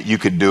thing, but you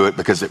could do it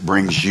because it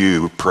brings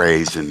you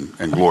praise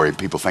and glory.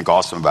 People think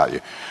awesome about you.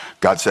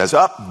 God says,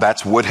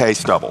 that's wood, hay,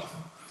 stubble.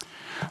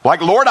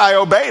 Like, Lord, I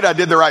obeyed. I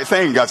did the right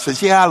thing. God says,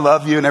 yeah, I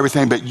love you and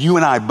everything, but you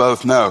and I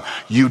both know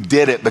you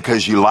did it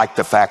because you liked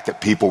the fact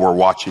that people were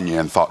watching you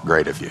and thought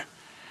great of you.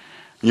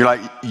 And you're like,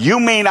 you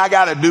mean I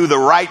got to do the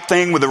right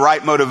thing with the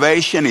right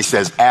motivation? He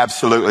says,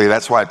 absolutely.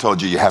 That's why I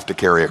told you have to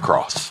carry a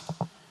cross.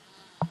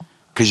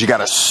 Because you got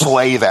to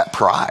slay that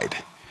pride.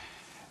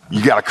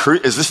 You got to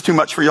is this too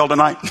much for y'all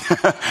tonight?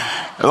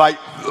 like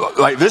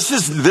this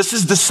is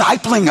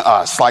discipling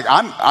us. Like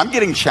I'm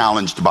getting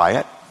challenged by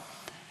it.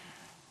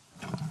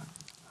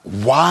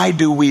 Why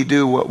do we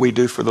do what we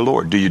do for the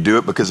Lord? Do you do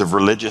it because of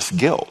religious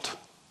guilt?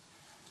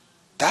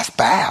 That's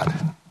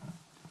bad.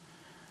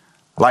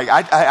 Like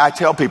I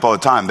tell people all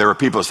the time, there are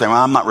people who say,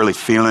 well, I'm not really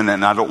feeling it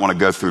and I don't want to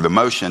go through the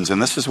motions.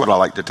 And this is what I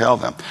like to tell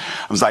them.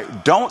 I was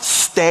like, don't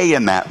stay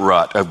in that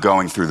rut of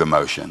going through the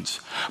motions,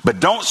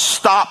 but don't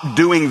stop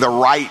doing the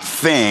right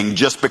thing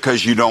just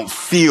because you don't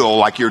feel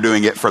like you're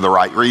doing it for the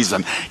right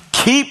reason.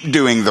 Keep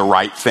doing the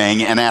right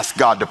thing and ask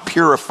God to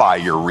purify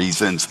your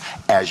reasons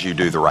as you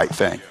do the right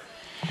thing.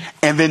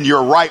 And then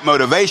your right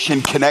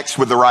motivation connects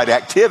with the right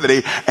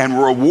activity, and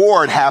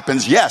reward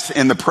happens, yes,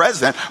 in the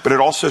present, but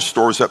it also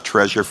stores up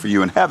treasure for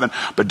you in heaven.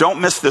 But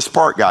don't miss this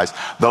part, guys,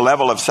 the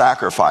level of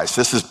sacrifice.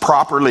 This is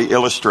properly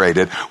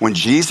illustrated when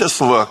Jesus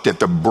looked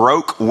at the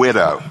broke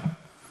widow.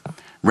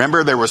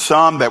 Remember, there were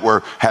some that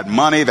had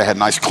money, they had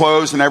nice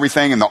clothes and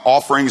everything, and the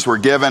offerings were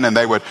given, and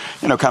they would,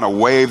 kind of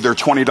wave their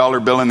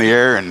 $20 bill in the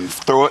air and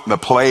throw it in the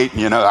plate,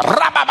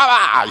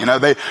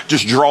 they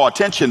just draw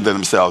attention to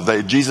themselves.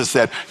 Jesus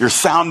said, you're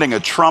sounding a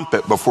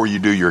trumpet before you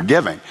do your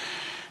giving.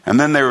 And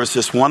then there was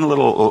this one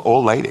little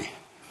old lady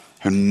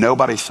who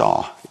nobody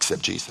saw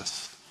except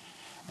Jesus.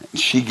 And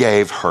she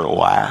gave her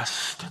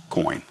last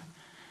coin,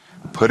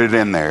 put it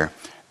in there,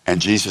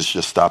 and Jesus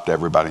just stopped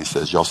everybody and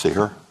says, y'all see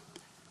her?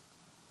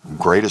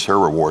 Great is her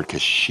reward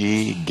because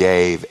she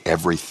gave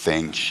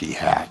everything she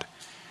had.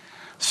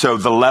 So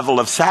the level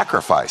of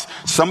sacrifice.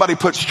 Somebody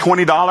puts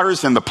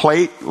 $20 in the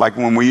plate, like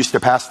when we used to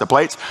pass the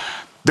plates.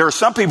 There are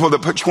some people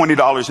that put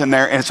 $20 in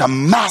there and it's a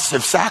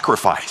massive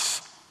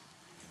sacrifice.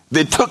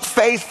 It took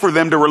faith for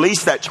them to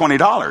release that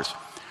 $20.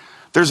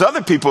 There's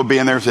other people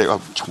being there and say, oh,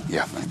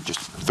 yeah, just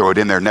throw it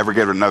in there, never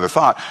give it another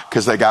thought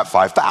because they got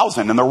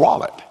 $5,000 in their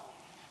wallet.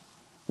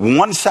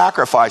 One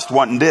sacrificed,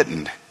 one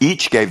didn't.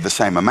 Each gave the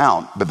same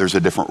amount, but there's a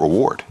different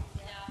reward.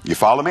 You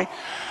follow me?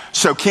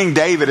 So King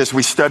David, as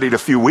we studied a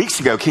few weeks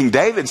ago, King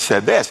David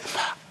said this,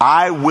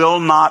 I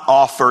will not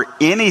offer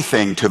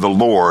anything to the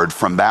Lord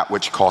from that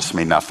which costs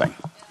me nothing.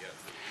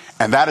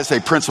 And that is a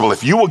principle.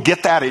 If you will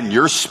get that in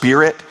your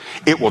spirit,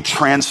 it will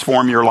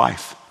transform your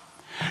life.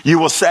 You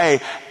will say,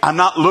 I'm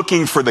not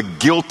looking for the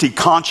guilty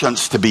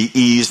conscience to be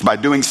eased by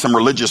doing some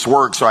religious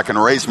work so I can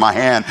raise my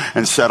hand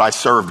and say I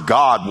served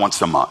God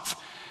once a month.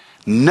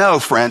 No,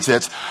 friends,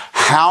 it's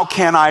how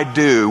can I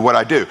do what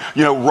I do?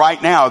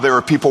 Right now there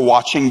are people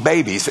watching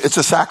babies. It's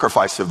a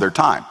sacrifice of their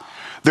time.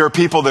 There are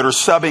people that are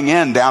subbing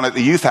in down at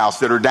the youth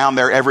house that are down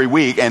there every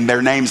week and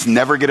their names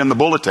never get in the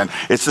bulletin.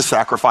 It's a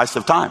sacrifice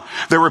of time.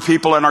 There were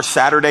people in our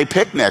Saturday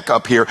picnic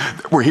up here.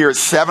 We're here at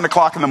 7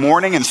 o'clock in the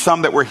morning, and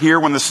some that were here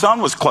when the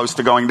sun was close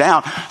to going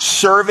down,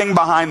 serving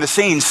behind the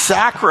scenes,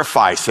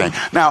 sacrificing.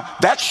 Now,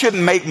 that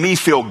shouldn't make me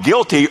feel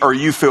guilty or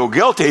you feel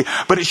guilty,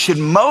 but it should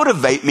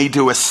motivate me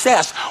to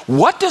assess,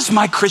 what does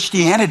my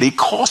Christianity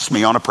cost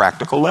me on a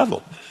practical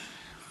level?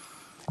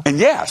 And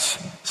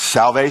yes,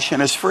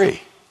 salvation is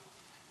free.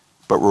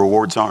 But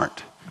rewards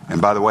aren't.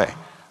 And by the way,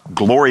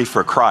 glory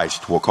for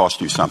Christ will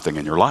cost you something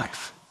in your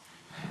life.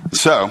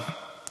 So,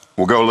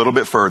 we'll go a little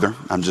bit further.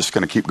 I'm just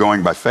going to keep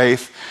going by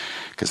faith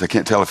because I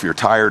can't tell if you're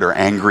tired or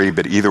angry,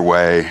 but either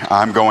way,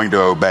 I'm going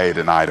to obey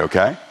tonight,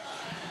 okay?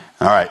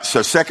 All right,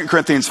 so 2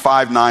 Corinthians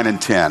 5, 9, and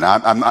 10.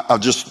 I'm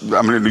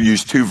going to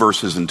use 2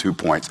 verses and 2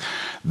 points.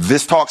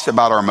 This talks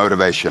about our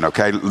motivation,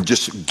 okay?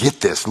 Just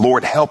get this.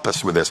 Lord, help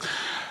us with this.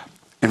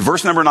 In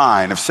verse number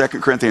 9 of 2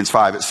 Corinthians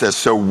 5, it says,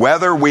 so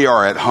whether we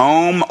are at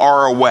home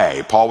or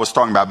away, Paul was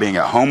talking about being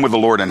at home with the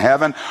Lord in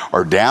heaven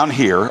or down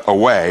here,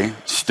 away,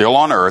 still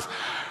on earth,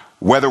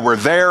 whether we're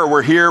there or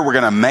we're here, we're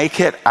going to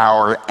make it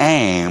our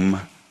aim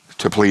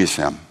to please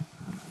him.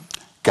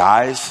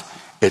 Guys,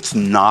 it's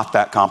not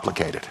that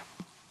complicated.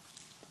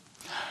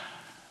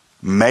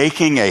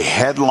 Making a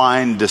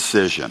headline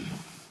decision.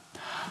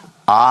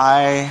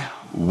 I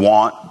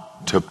want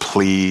to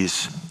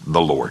please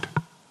the Lord.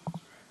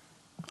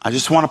 I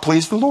just want to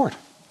please the Lord.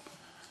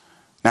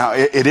 Now,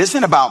 it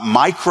isn't about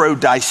micro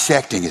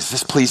dissecting. Is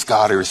this please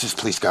God or is this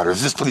please God or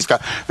is this please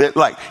God?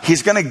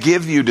 He's going to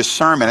give you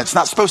discernment. It's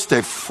not supposed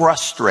to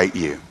frustrate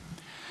you.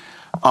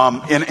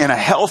 In a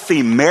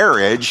healthy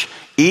marriage,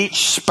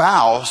 each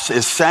spouse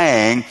is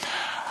saying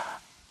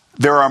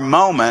there are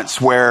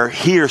moments where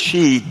he or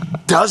she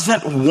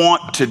doesn't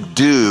want to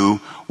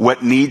do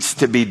what needs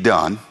to be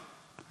done,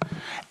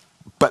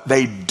 but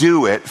they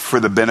do it for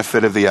the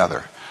benefit of the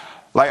other.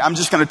 I'm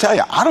just going to tell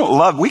you,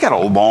 we got a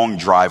long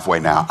driveway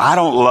now. I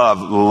don't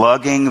love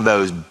lugging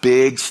those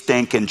big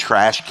stinking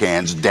trash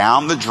cans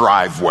down the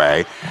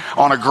driveway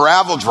on a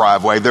gravel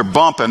driveway. They're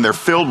bumping. They're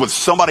filled with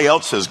somebody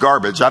else's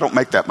garbage. I don't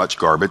make that much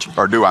garbage.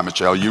 Or do I,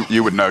 Michelle?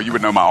 You would know. You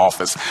would know my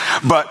office.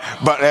 But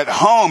at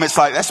home, it's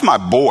like, that's my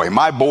boy.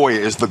 My boy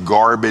is the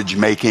garbage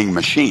making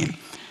machine.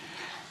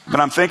 But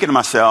I'm thinking to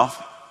myself,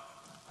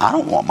 I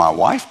don't want my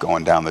wife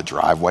going down the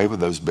driveway with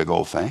those big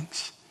old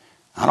things.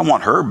 I don't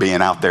want her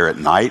being out there at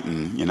night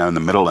and, in the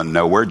middle of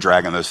nowhere,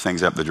 dragging those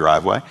things up the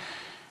driveway.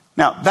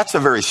 Now, that's a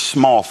very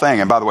small thing.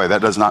 And by the way, that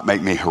does not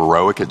make me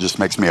heroic. It just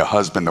makes me a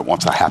husband that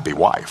wants a happy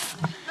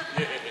wife.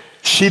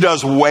 She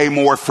does way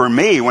more for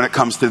me when it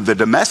comes to the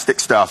domestic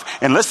stuff.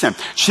 And listen,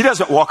 she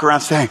doesn't walk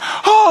around saying,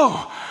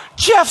 oh,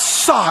 Jeff's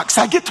socks,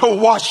 I get to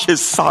wash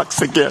his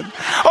socks again.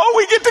 Oh,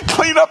 we get get to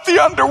clean up the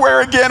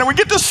underwear again, and we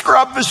get to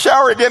scrub the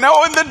shower again.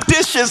 Oh, and the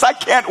dishes. I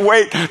can't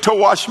wait to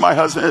wash my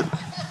husband.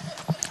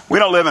 We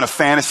don't live in a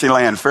fantasy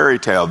land fairy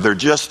tale. They're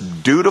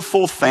just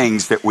dutiful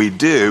things that we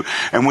do,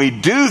 and we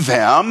do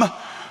them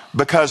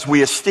because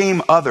we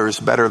esteem others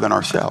better than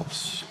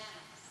ourselves.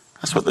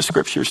 That's what the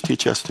scriptures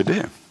teach us to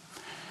do.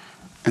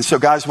 And so,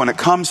 guys, when it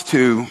comes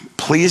to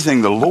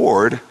pleasing the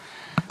Lord,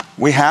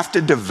 we have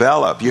to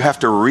develop, you have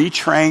to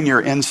retrain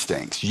your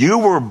instincts. You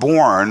were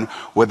born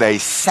with a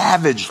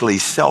savagely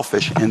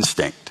selfish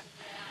instinct.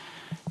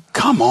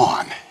 Come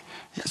on.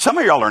 Some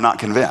of y'all are not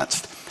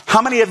convinced.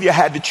 How many of you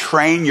had to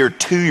train your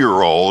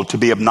 2-year-old to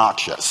be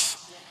obnoxious?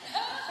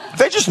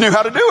 They just knew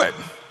how to do it.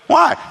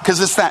 Why? Because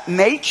it's that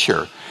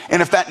nature.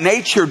 And if that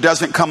nature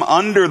doesn't come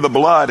under the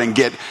blood and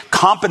get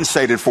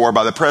compensated for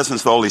by the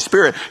presence of the Holy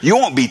Spirit, you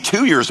won't be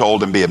 2 years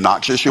old and be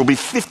obnoxious. You'll be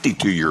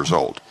 52 years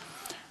old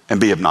and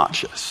be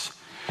obnoxious.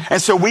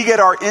 And so we get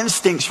our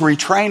instincts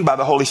retrained by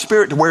the Holy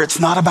Spirit to where it's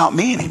not about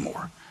me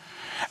anymore.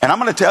 And I'm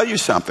going to tell you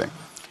something.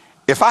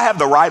 If I have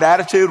the right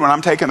attitude when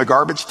I'm taking the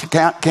garbage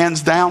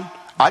cans down,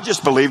 I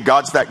just believe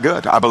God's that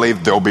good. I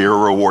believe there'll be a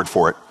reward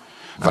for it.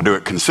 If I do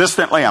it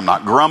consistently, I'm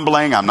not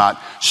grumbling, I'm not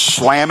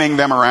slamming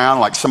them around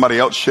like somebody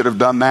else should have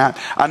done that.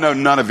 I know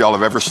none of y'all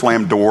have ever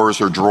slammed doors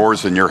or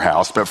drawers in your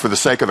house, but for the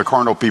sake of the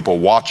carnal people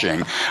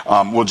watching,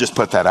 we'll just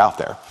put that out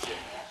there.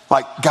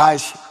 Like,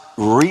 guys,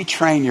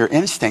 retrain your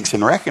instincts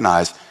and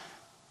recognize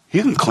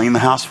you can clean the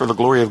house for the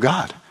glory of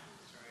God.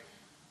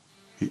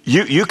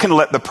 You can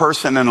let the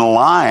person in the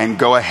line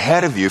go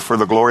ahead of you for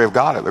the glory of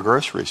God at the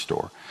grocery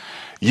store.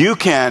 You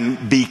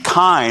can be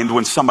kind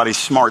when somebody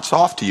smarts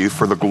off to you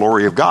for the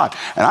glory of God.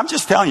 And I'm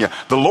just telling you,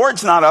 the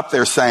Lord's not up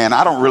there saying,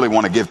 I don't really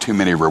want to give too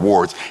many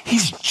rewards.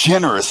 He's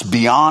generous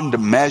beyond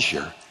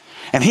measure.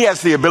 And he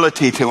has the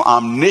ability to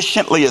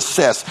omnisciently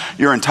assess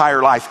your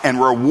entire life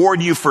and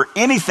reward you for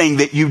anything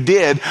that you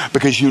did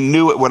because you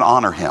knew it would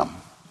honor him.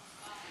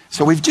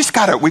 So we've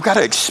got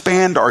to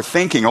expand our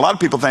thinking. A lot of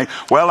people think,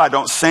 well, I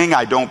don't sing,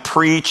 I don't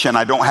preach, and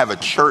I don't have a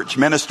church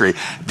ministry.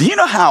 Do you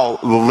know how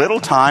little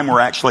time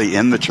we're actually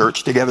in the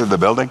church together, the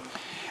building?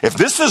 If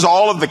this is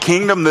all of the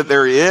kingdom that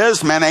there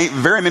is, man, ain't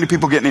very many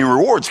people getting any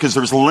rewards because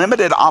there's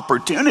limited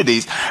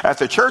opportunities at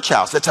the church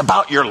house. It's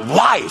about your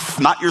life,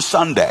 not your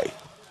Sunday.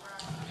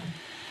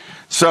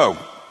 So,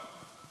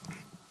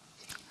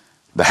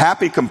 the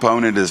happy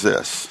component is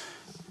this.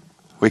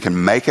 We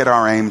can make it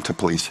our aim to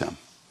please him.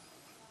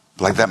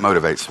 Like, that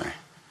motivates me.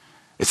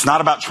 It's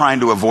not about trying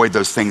to avoid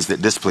those things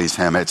that displease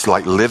him. It's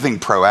like living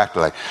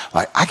proactively.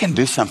 Like, I can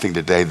do something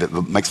today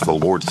that makes the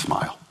Lord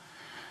smile.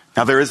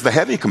 Now, there is the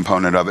heavy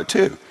component of it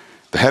too.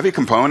 The heavy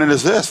component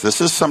is this. This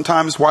is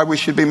sometimes why we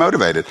should be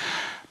motivated.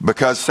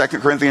 Because 2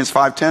 Corinthians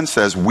 5:10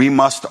 says, we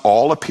must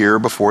all appear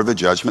before the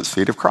judgment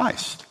seat of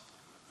Christ.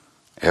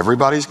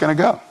 Everybody's going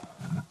to go.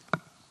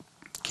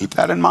 Keep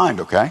that in mind,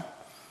 okay?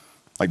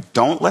 Like,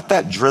 don't let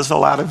that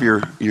drizzle out of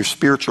your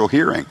spiritual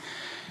hearing.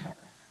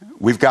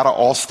 We've got to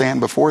all stand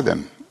before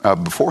him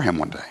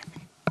one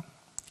day.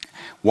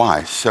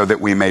 Why? So that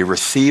we may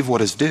receive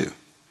what is due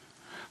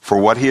for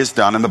what he has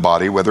done in the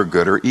body, whether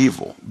good or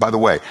evil. By the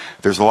way,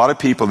 there's a lot of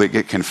people that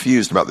get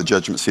confused about the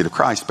judgment seat of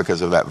Christ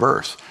because of that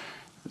verse.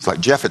 It's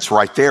like, Jeff, it's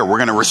right there. We're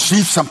going to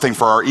receive something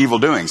for our evil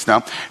doings.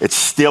 No, it's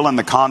still in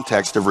the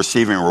context of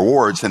receiving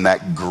rewards. And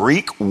that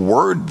Greek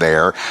word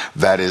there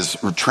that is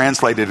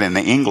translated into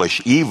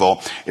English,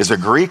 evil, is a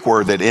Greek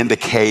word that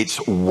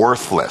indicates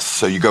worthless.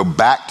 So you go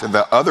back to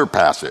the other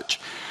passage.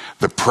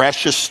 The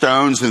precious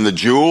stones and the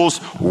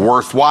jewels,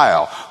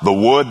 worthwhile. The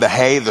wood, the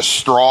hay, the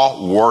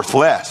straw,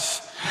 worthless.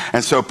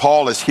 And so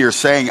Paul is here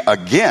saying,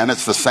 again,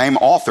 it's the same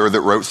author that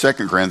wrote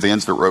 2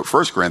 Corinthians, that wrote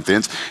 1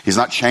 Corinthians. He's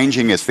not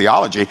changing his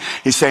theology.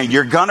 He's saying,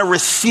 you're going to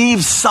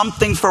receive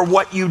something for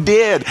what you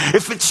did.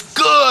 If it's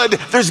good,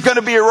 there's going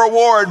to be a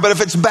reward. But if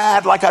it's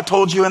bad, like I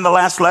told you in the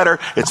last letter,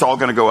 it's all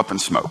going to go up in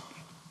smoke.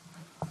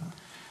 And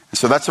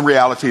so that's a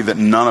reality that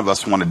none of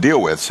us want to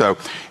deal with. So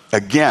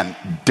again,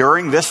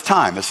 during this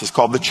time, this is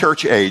called the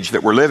church age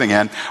that we're living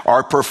in,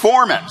 our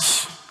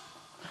performance,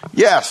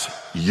 yes,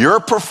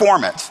 your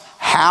performance,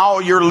 how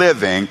you're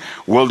living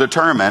will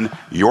determine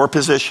your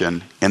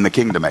position in the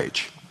kingdom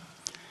age.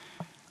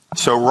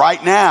 So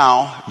right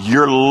now,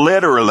 you're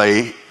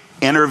literally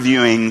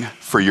interviewing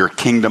for your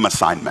kingdom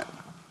assignment.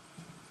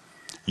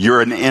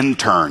 You're an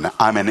intern.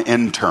 I'm an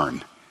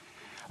intern.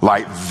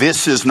 Like,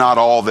 this is not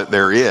all that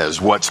there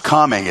is. What's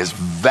coming is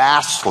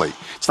vastly,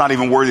 it's not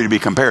even worthy to be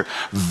compared,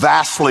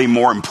 vastly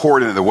more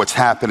important than what's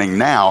happening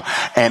now.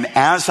 And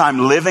as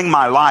I'm living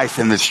my life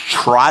in this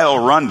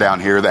trial rundown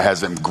here that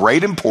has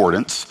great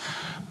importance,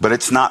 but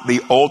it's not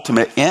the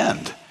ultimate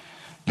end,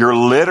 you're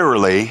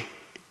literally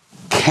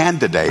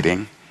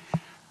candidating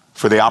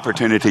for the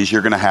opportunities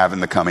you're going to have in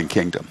the coming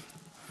kingdom.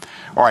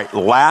 All right,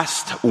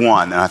 last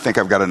one, and I think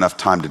I've got enough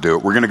time to do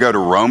it. We're going to go to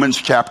Romans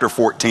chapter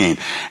 14,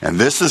 and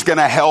this is going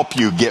to help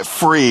you get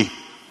free.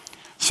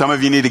 Some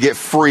of you need to get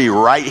free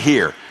right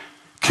here,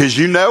 because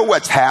you know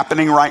what's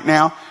happening right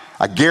now.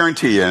 I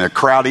guarantee you, in a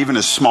crowd even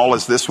as small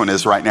as this one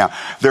is right now,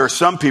 there are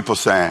some people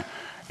saying,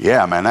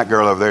 Yeah, man, that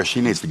girl over there,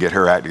 she needs to get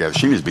her act together.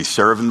 She needs to be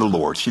serving the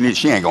Lord. She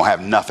ain't going to have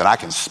nothing. I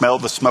can smell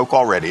the smoke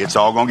already. It's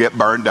all going to get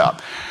burned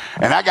up.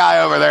 And that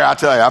guy over there, I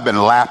tell you, I've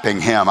been lapping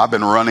him. I've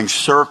been running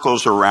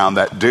circles around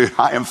that dude.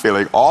 I am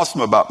feeling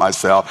awesome about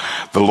myself.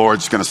 The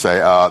Lord's going to say,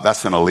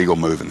 that's an illegal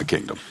move in the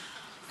kingdom.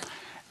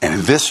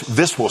 And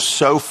this will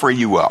so free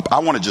you up. I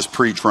want to just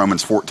preach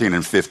Romans 14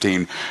 and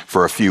 15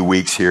 for a few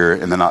weeks here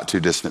in the not too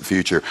distant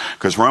future,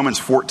 because Romans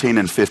 14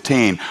 and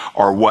 15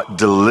 are what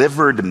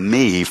delivered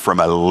me from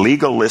a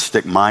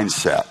legalistic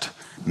mindset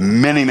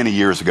many, many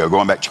years ago,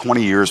 going back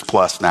 20 years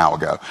plus now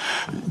ago,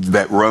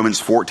 that Romans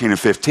 14 and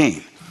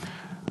 15.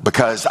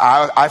 Because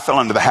I fell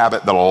into the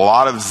habit that a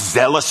lot of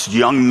zealous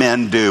young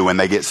men do when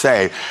they get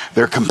saved.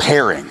 They're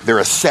comparing, they're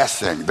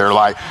assessing. They're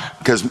like,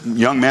 because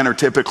young men are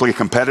typically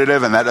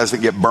competitive, and that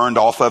doesn't get burned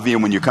off of you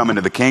when you come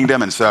into the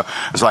kingdom. And so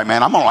it's like,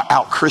 man, I'm going to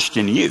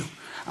out-Christian you.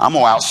 I'm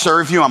going to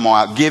out-serve you. I'm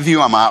going to out-give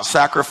you. I'm going to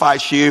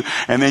out-sacrifice you.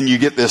 And then you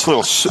get this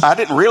little, I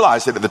didn't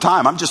realize it at the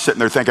time. I'm just sitting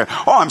there thinking,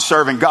 oh, I'm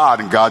serving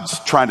God. And God's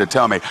trying to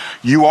tell me,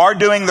 you are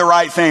doing the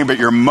right thing, but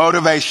your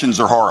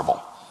motivations are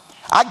horrible.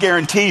 I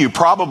guarantee you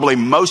probably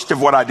most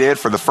of what I did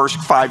for the first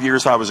 5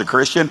 years I was a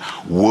Christian,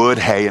 wood,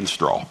 hay, and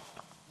straw.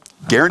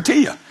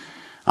 Guarantee you.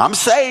 I'm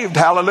saved,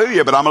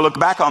 hallelujah, but I'm going to look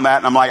back on that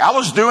and I'm like, I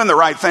was doing the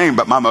right thing,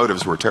 but my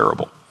motives were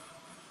terrible.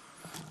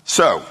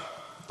 So,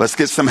 let's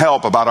get some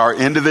help about our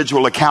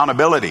individual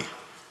accountability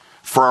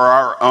for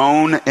our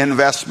own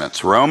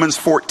investments. Romans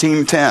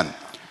 14:10.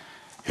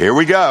 Here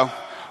we go.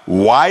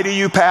 Why do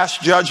you pass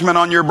judgment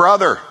on your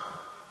brother?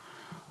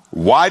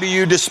 Why do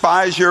you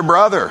despise your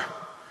brother?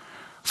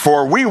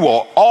 For we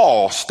will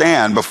all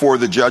stand before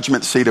the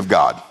judgment seat of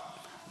God.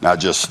 Now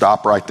just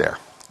stop right there.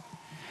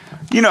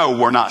 You know,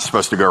 we're not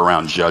supposed to go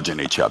around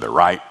judging each other,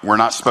 right? We're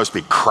not supposed to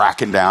be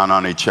cracking down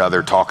on each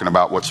other, talking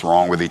about what's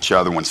wrong with each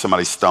other. When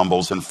somebody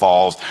stumbles and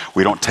falls,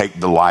 we don't take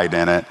delight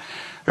in it.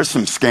 There's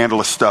some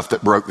scandalous stuff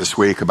that broke this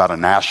week about a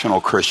national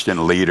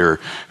Christian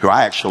leader who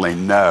I actually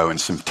know, and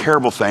some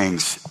terrible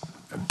things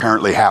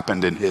apparently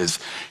happened in his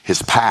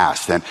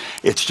past. And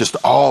it's just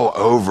all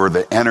over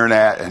the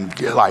internet,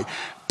 and like,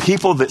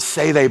 people that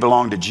say they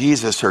belong to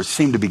Jesus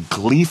seem to be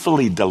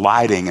gleefully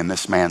delighting in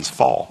this man's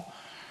fall.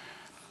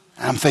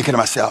 And I'm thinking to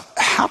myself,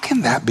 how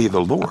can that be the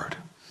Lord?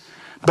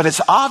 But it's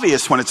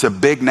obvious when it's a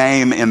big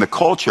name in the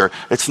culture.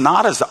 It's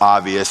not as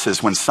obvious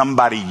as when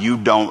somebody you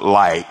don't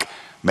like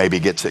maybe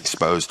gets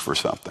exposed for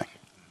something.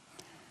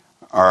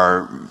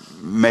 Or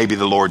maybe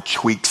the Lord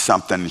tweaks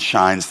something and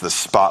shines the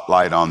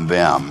spotlight on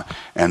them,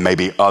 and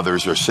maybe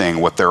others are seeing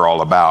what they're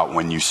all about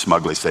when you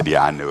smugly said,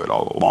 yeah, I knew it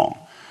all along.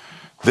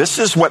 This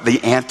is what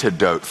the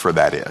antidote for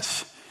that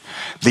is.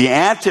 The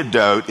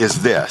antidote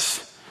is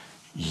this.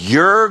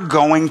 You're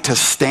going to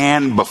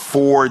stand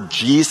before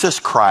Jesus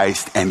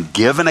Christ and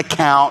give an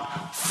account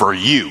for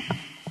you.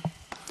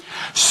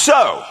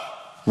 So,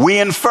 we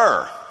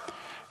infer,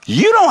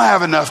 you don't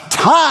have enough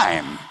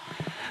time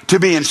to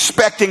be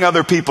inspecting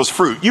other people's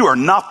fruit. You are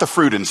not the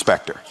fruit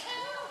inspector.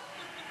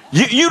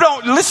 You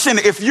don't, listen,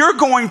 if you're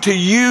going to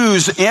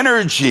use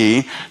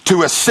energy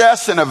to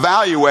assess and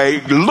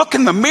evaluate, look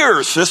in the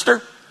mirror,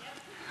 sister.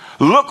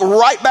 Look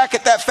right back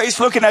at that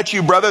face looking at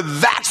you, brother.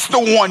 That's the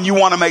one you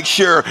want to make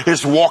sure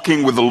is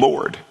walking with the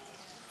Lord.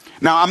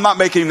 Now, I'm not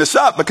making this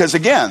up because,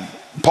 again,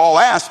 Paul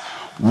asks,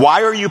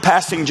 why are you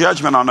passing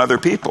judgment on other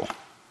people?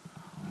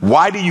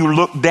 Why do you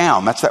look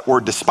down? That's that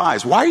word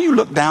despise. Why do you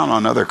look down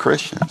on other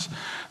Christians?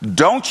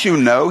 Don't you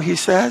know, he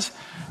says,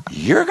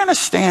 you're going to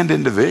stand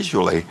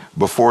individually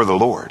before the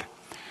Lord.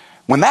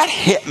 When that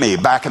hit me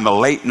back in the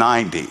late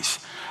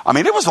 90s, I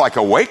mean, it was like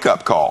a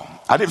wake-up call.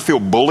 I didn't feel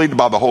bullied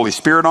by the Holy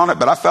Spirit on it,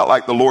 but I felt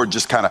like the Lord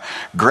just kind of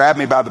grabbed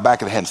me by the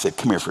back of the head and said,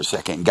 come here for a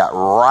second, and got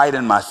right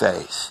in my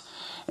face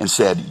and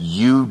said,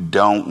 you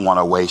don't want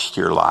to waste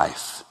your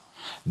life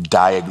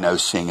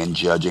diagnosing and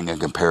judging and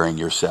comparing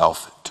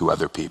yourself to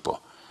other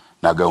people.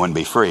 Now go and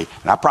be free.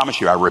 And I promise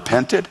you, I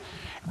repented.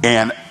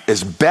 And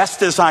as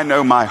best as I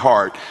know my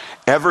heart,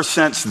 ever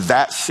since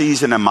that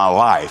season in my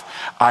life,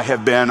 I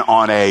have been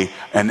on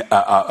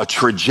a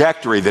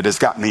trajectory that has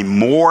gotten me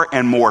more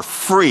and more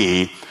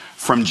free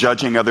from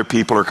judging other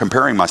people or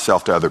comparing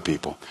myself to other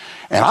people.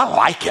 And I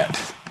like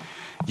it.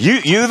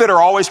 You that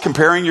are always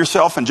comparing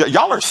yourself, and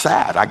y'all are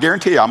sad. I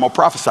guarantee you, I'm going to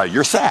prophesy,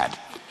 you're sad.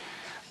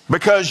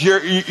 Because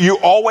you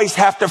always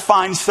have to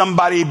find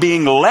somebody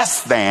being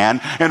less than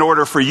in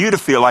order for you to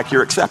feel like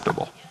you're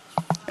acceptable.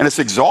 And it's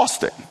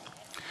exhausting.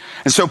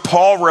 And so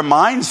Paul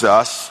reminds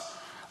us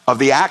of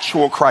the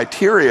actual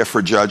criteria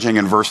for judging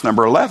in verse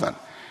number 11.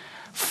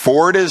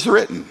 For it is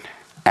written,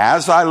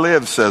 as I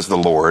live, says the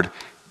Lord,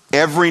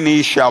 every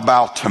knee shall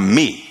bow to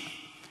me,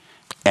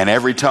 and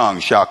every tongue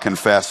shall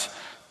confess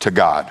to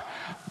God.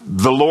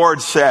 The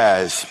Lord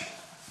says,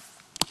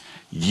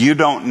 you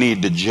don't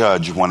need to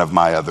judge one of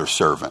my other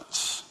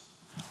servants.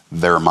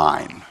 They're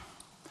mine.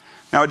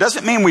 Now, it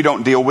doesn't mean we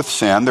don't deal with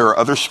sin. There are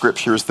other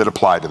scriptures that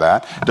apply to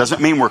that. It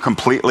doesn't mean we're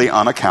completely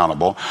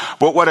unaccountable.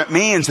 But what it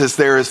means is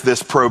there is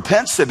this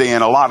propensity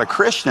in a lot of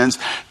Christians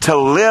to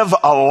live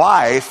a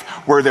life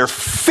where they're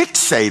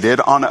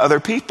fixated on other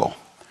people.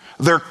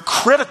 They're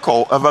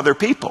critical of other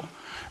people.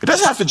 It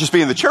doesn't have to just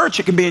be in the church.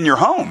 It can be in your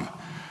home.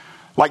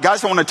 Like,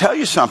 guys, I want to tell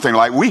you something.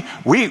 Like,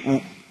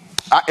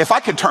 if I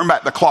could turn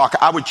back the clock,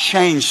 I would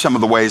change some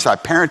of the ways I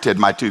parented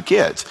my two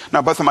kids.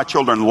 Now, both of my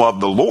children love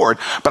the Lord,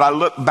 but I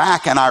look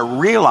back and I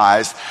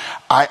realized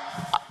I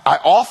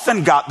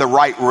often got the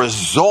right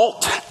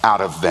result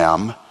out of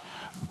them,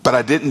 but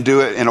I didn't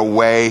do it in a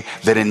way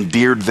that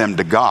endeared them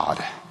to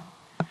God.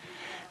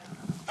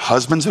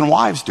 Husbands and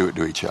wives do it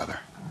to each other.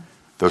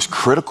 Those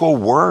critical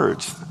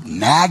words,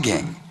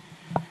 nagging.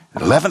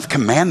 11th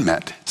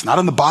commandment. It's not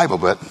in the Bible,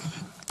 but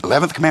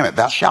 11th commandment,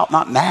 thou shalt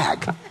not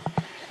nag.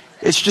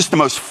 It's just the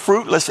most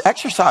fruitless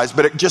exercise,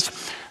 but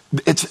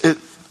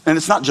and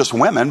it's not just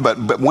women,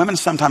 but women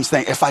sometimes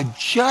think, if I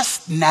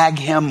just nag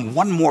him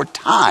one more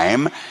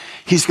time,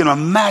 he's going to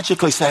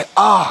magically say,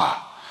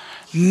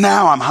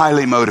 now I'm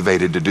highly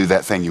motivated to do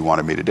that thing you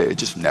wanted me to do. It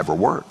just never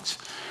works.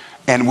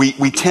 And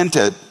we tend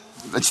to,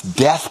 it's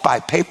death by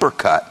paper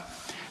cut.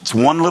 It's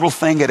one little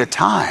thing at a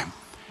time.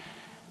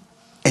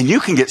 And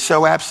you can get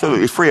so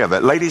absolutely free of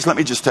it. Ladies, let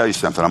me just tell you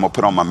something. I'm going to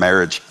put on my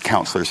marriage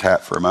counselor's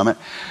hat for a moment.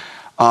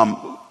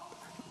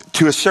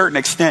 To a certain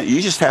extent,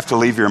 you just have to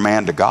leave your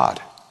man to God.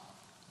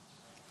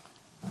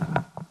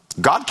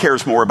 God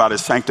cares more about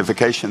his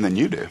sanctification than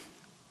you do.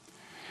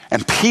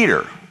 And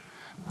Peter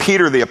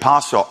the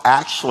apostle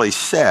actually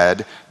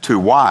said to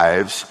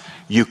wives,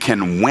 you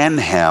can win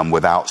him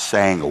without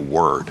saying a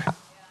word.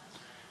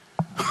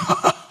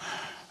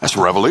 That's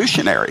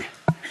revolutionary.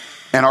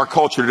 And our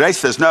culture today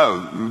says,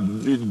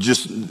 no,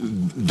 just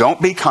don't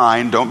be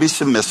kind, don't be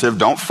submissive,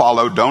 don't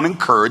follow, don't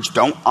encourage,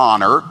 don't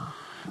honor.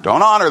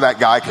 Don't honor that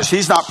guy because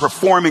he's not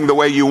performing the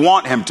way you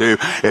want him to.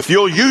 If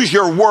you'll use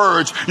your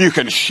words, you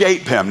can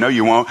shape him. No,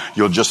 you won't.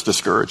 You'll just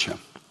discourage him.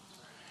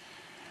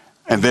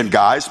 And then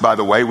guys, by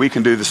the way, we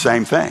can do the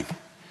same thing.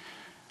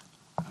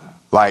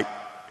 Like,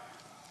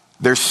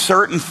 there's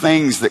certain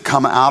things that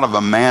come out of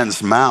a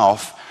man's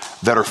mouth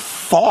that are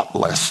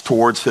thoughtless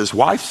towards his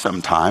wife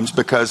sometimes,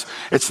 because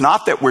it's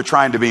not that we're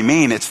trying to be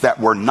mean, it's that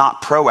we're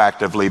not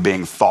proactively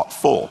being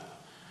thoughtful.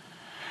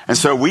 And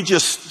so we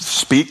just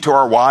speak to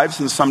our wives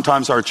and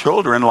sometimes our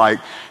children like,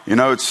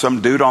 it's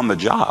some dude on the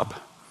job,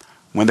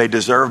 when they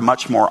deserve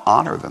much more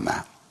honor than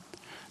that.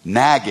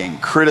 Nagging,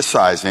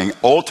 criticizing,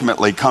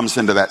 ultimately comes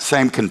into that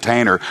same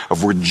container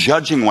of we're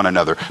judging one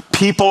another.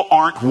 People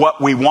aren't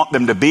what we want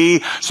them to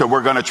be, so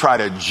we're going to try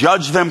to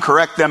judge them,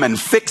 correct them, and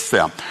fix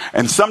them.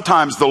 And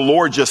sometimes the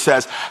Lord just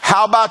says,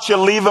 how about you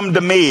leave them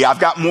to me? I've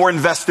got more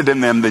invested in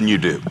them than you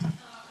do.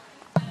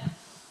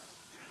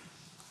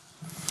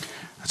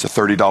 That's a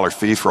 $30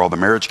 fee for all the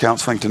marriage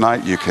counseling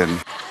tonight. You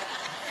can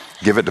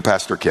give it to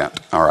Pastor Kent.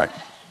 All right.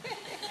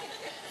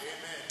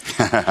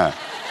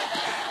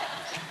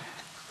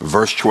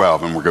 Verse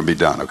 12, and we're going to be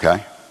done,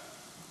 okay?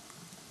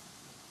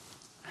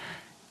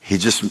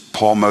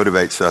 Paul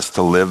motivates us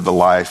to live the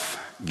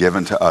life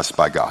given to us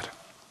by God.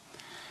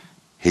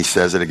 He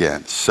says it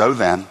again. So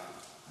then,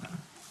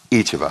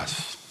 each of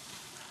us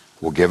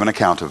will give an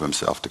account of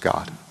himself to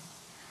God.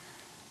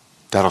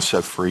 That'll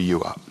so free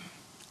you up.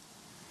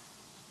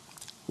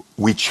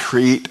 We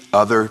treat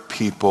other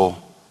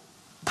people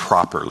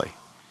properly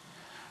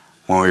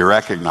when we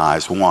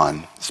recognize,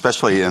 one,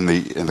 especially in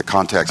the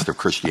context of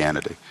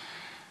Christianity,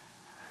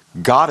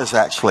 God has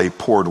actually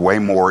poured way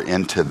more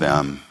into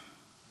them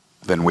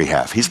than we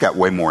have. He's got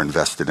way more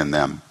invested in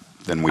them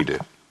than we do.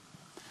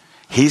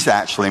 He's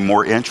actually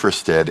more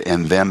interested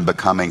in them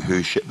becoming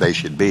who they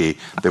should be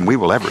than we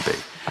will ever be.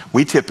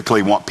 We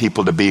typically want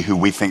people to be who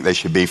we think they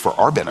should be for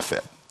our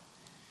benefit.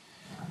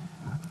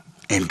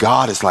 And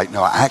God is like,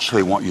 no, I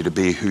actually want you to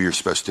be who you're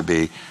supposed to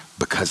be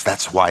because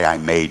that's why I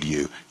made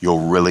you.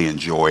 You'll really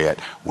enjoy it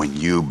when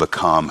you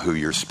become who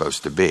you're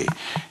supposed to be.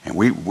 And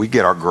we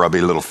get our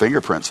grubby little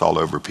fingerprints all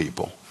over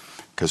people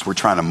because we're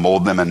trying to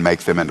mold them and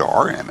make them into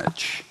our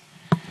image.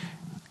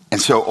 And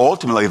so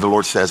ultimately the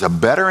Lord says a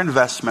better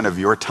investment of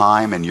your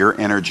time and your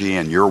energy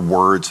and your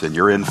words and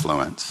your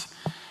influence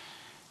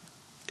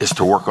is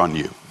to work on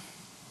you.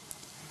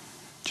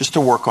 Just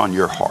to work on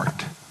your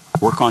heart,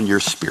 work on your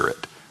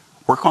spirit,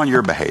 work on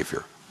your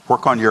behavior,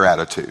 work on your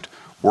attitude,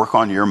 work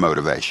on your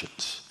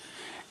motivations.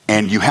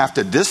 And you have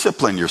to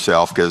discipline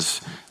yourself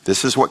because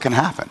this is what can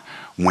happen.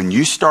 When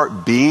you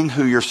start being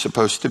who you're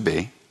supposed to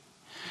be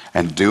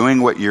and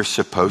doing what you're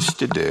supposed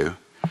to do,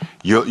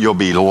 you'll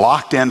be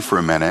locked in for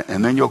a minute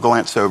and then you'll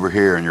glance over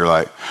here and you're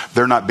like,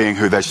 they're not being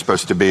who they're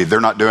supposed to be. They're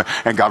not doing,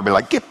 and God will be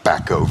like, get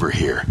back over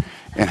here.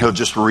 And he'll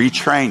just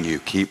retrain you.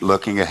 Keep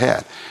looking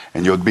ahead.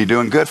 And you'll be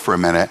doing good for a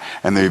minute.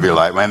 And then you'll be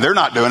like, man, they're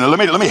not doing it.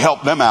 Let me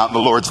help them out. And the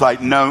Lord's like,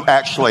 no,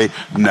 actually,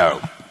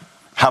 no.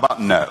 How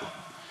about no?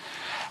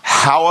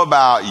 How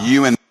about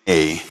you and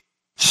me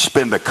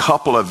spend a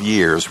couple of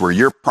years where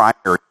your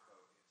primary...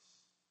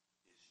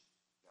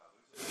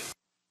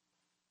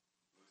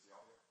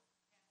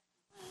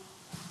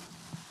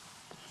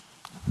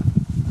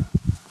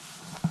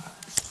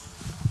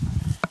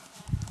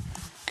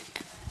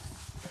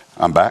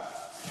 I'm back.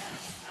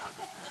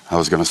 I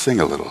was going to sing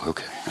a little.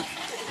 Okay.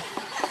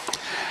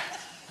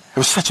 It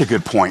was such a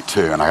good point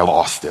too, and I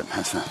lost it.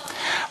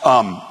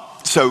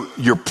 So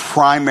your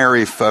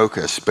primary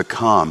focus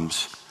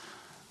becomes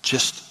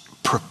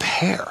just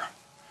prepare.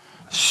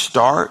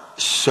 Start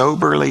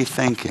soberly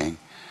thinking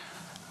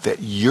that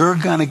you're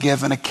going to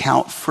give an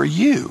account for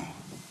you.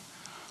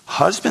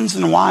 Husbands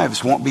and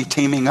wives won't be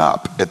teaming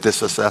up at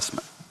this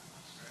assessment.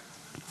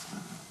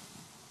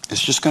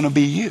 It's just going to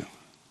be you.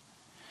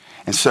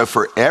 And so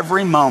for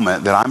every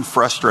moment that I'm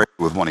frustrated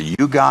with one of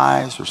you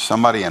guys or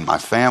somebody in my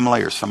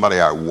family or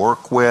somebody I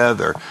work with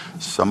or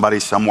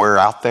somebody somewhere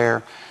out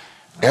there,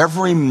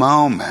 every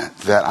moment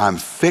that I'm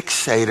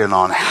fixated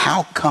on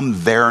how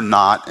come they're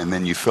not, and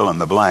then you fill in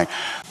the blank,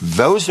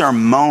 those are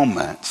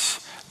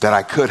moments that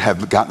I could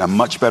have gotten a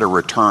much better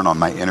return on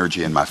my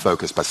energy and my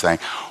focus by saying,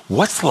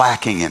 what's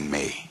lacking in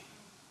me?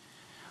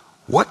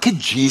 What could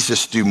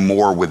Jesus do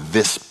more with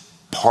this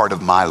part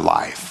of my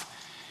life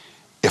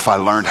if I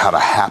learned how to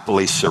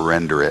happily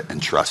surrender it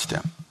and trust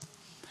him?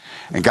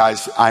 And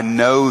guys, I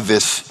know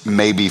this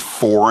may be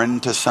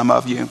foreign to some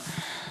of you,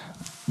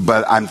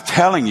 but I'm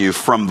telling you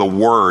from the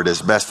word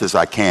as best as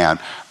I can,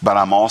 but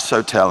I'm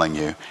also telling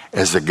you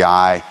as a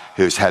guy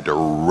who's had to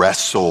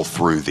wrestle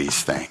through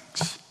these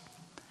things.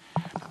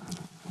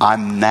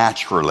 I'm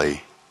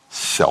naturally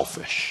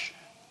selfish.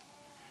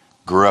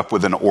 Grew up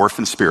with an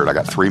orphan spirit. I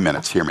got 3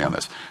 minutes. Hear me on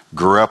this.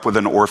 Grew up with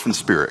an orphan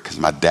spirit because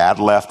my dad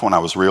left when I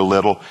was real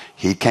little.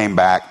 He came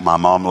back. My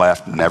mom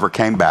left, never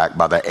came back.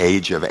 By the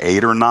age of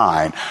 8 or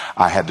 9,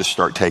 I had to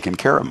start taking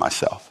care of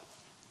myself.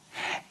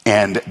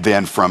 And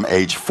then from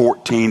age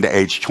 14 to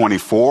age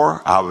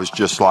 24, I was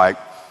just like,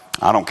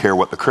 I don't care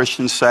what the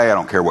Christians say. I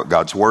don't care what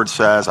God's word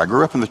says. I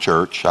grew up in the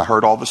church. I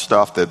heard all the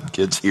stuff that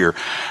kids hear.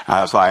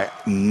 I was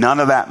like, none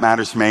of that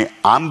matters to me.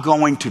 I'm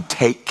going to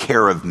take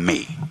care of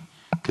me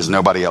because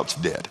nobody else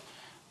did.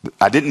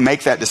 I didn't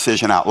make that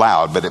decision out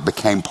loud, but it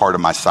became part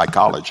of my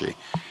psychology.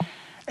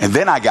 And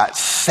then I got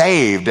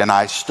saved and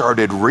I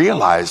started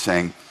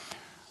realizing,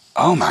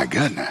 oh my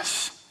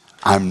goodness,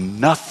 I'm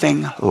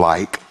nothing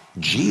like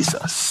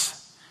Jesus.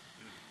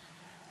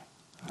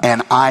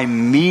 And I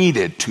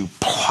needed to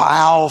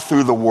plow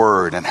through the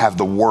word and have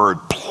the word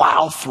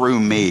plow through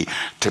me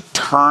to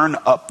turn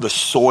up the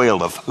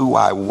soil of who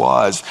I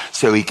was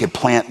so he could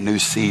plant new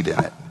seed in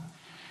it.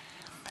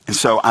 And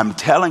so I'm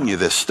telling you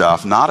this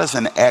stuff, not as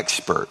an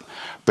expert,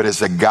 but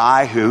as a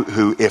guy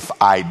who if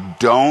I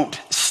don't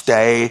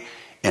stay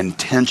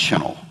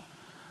intentional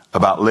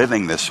about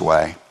living this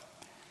way,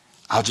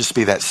 I'll just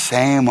be that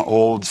same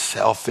old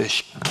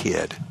selfish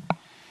kid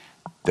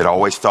that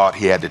always thought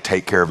he had to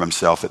take care of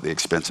himself at the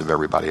expense of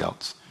everybody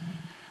else.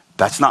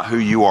 That's not who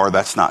you are.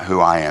 That's not who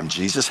I am.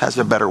 Jesus has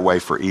a better way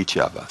for each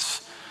of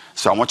us.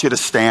 So I want you to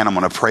stand. I'm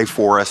going to pray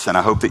for us, and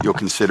I hope that you'll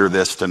consider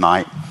this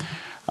tonight.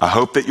 I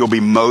hope that you'll be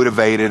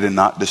motivated and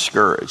not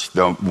discouraged.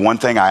 The one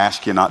thing I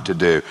ask you not to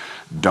do,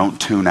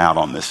 don't tune out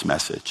on this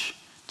message.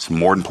 It's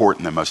more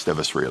important than most of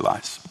us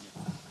realize.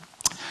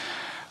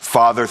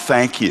 Father,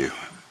 thank you.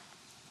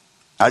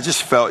 I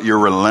just felt your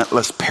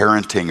relentless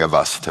parenting of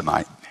us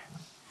tonight.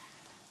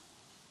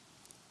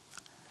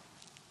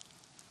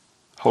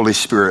 Holy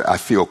Spirit, I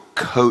feel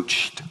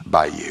coached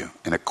by you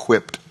and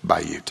equipped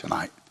by you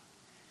tonight.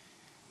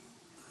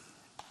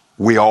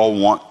 We all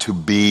want to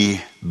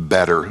be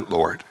better,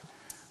 Lord,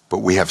 but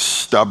we have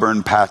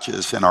stubborn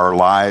patches in our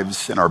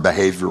lives and our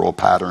behavioral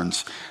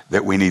patterns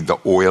that we need the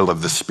oil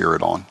of the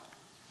Spirit on.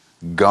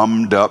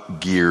 Gummed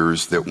up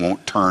gears that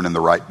won't turn in the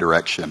right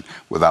direction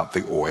without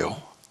the oil.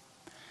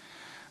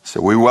 So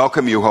we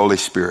welcome you, Holy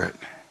Spirit.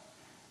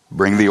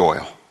 Bring the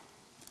oil.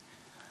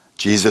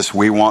 Jesus,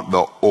 we want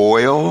the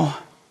oil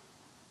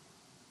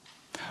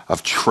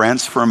of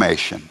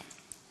transformation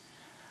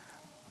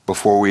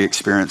before we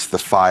experience the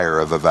fire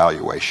of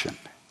evaluation.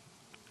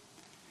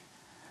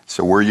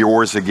 So we're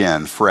yours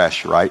again,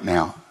 fresh right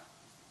now.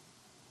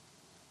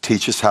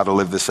 Teach us how to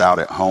live this out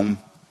at home.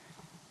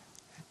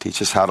 Teach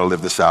us how to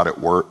live this out at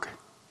work.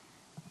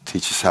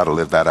 Teach us how to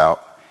live that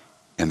out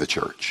in the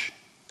church.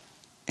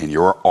 In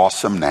your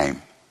awesome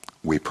name,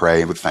 we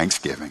pray with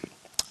thanksgiving.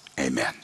 Amen.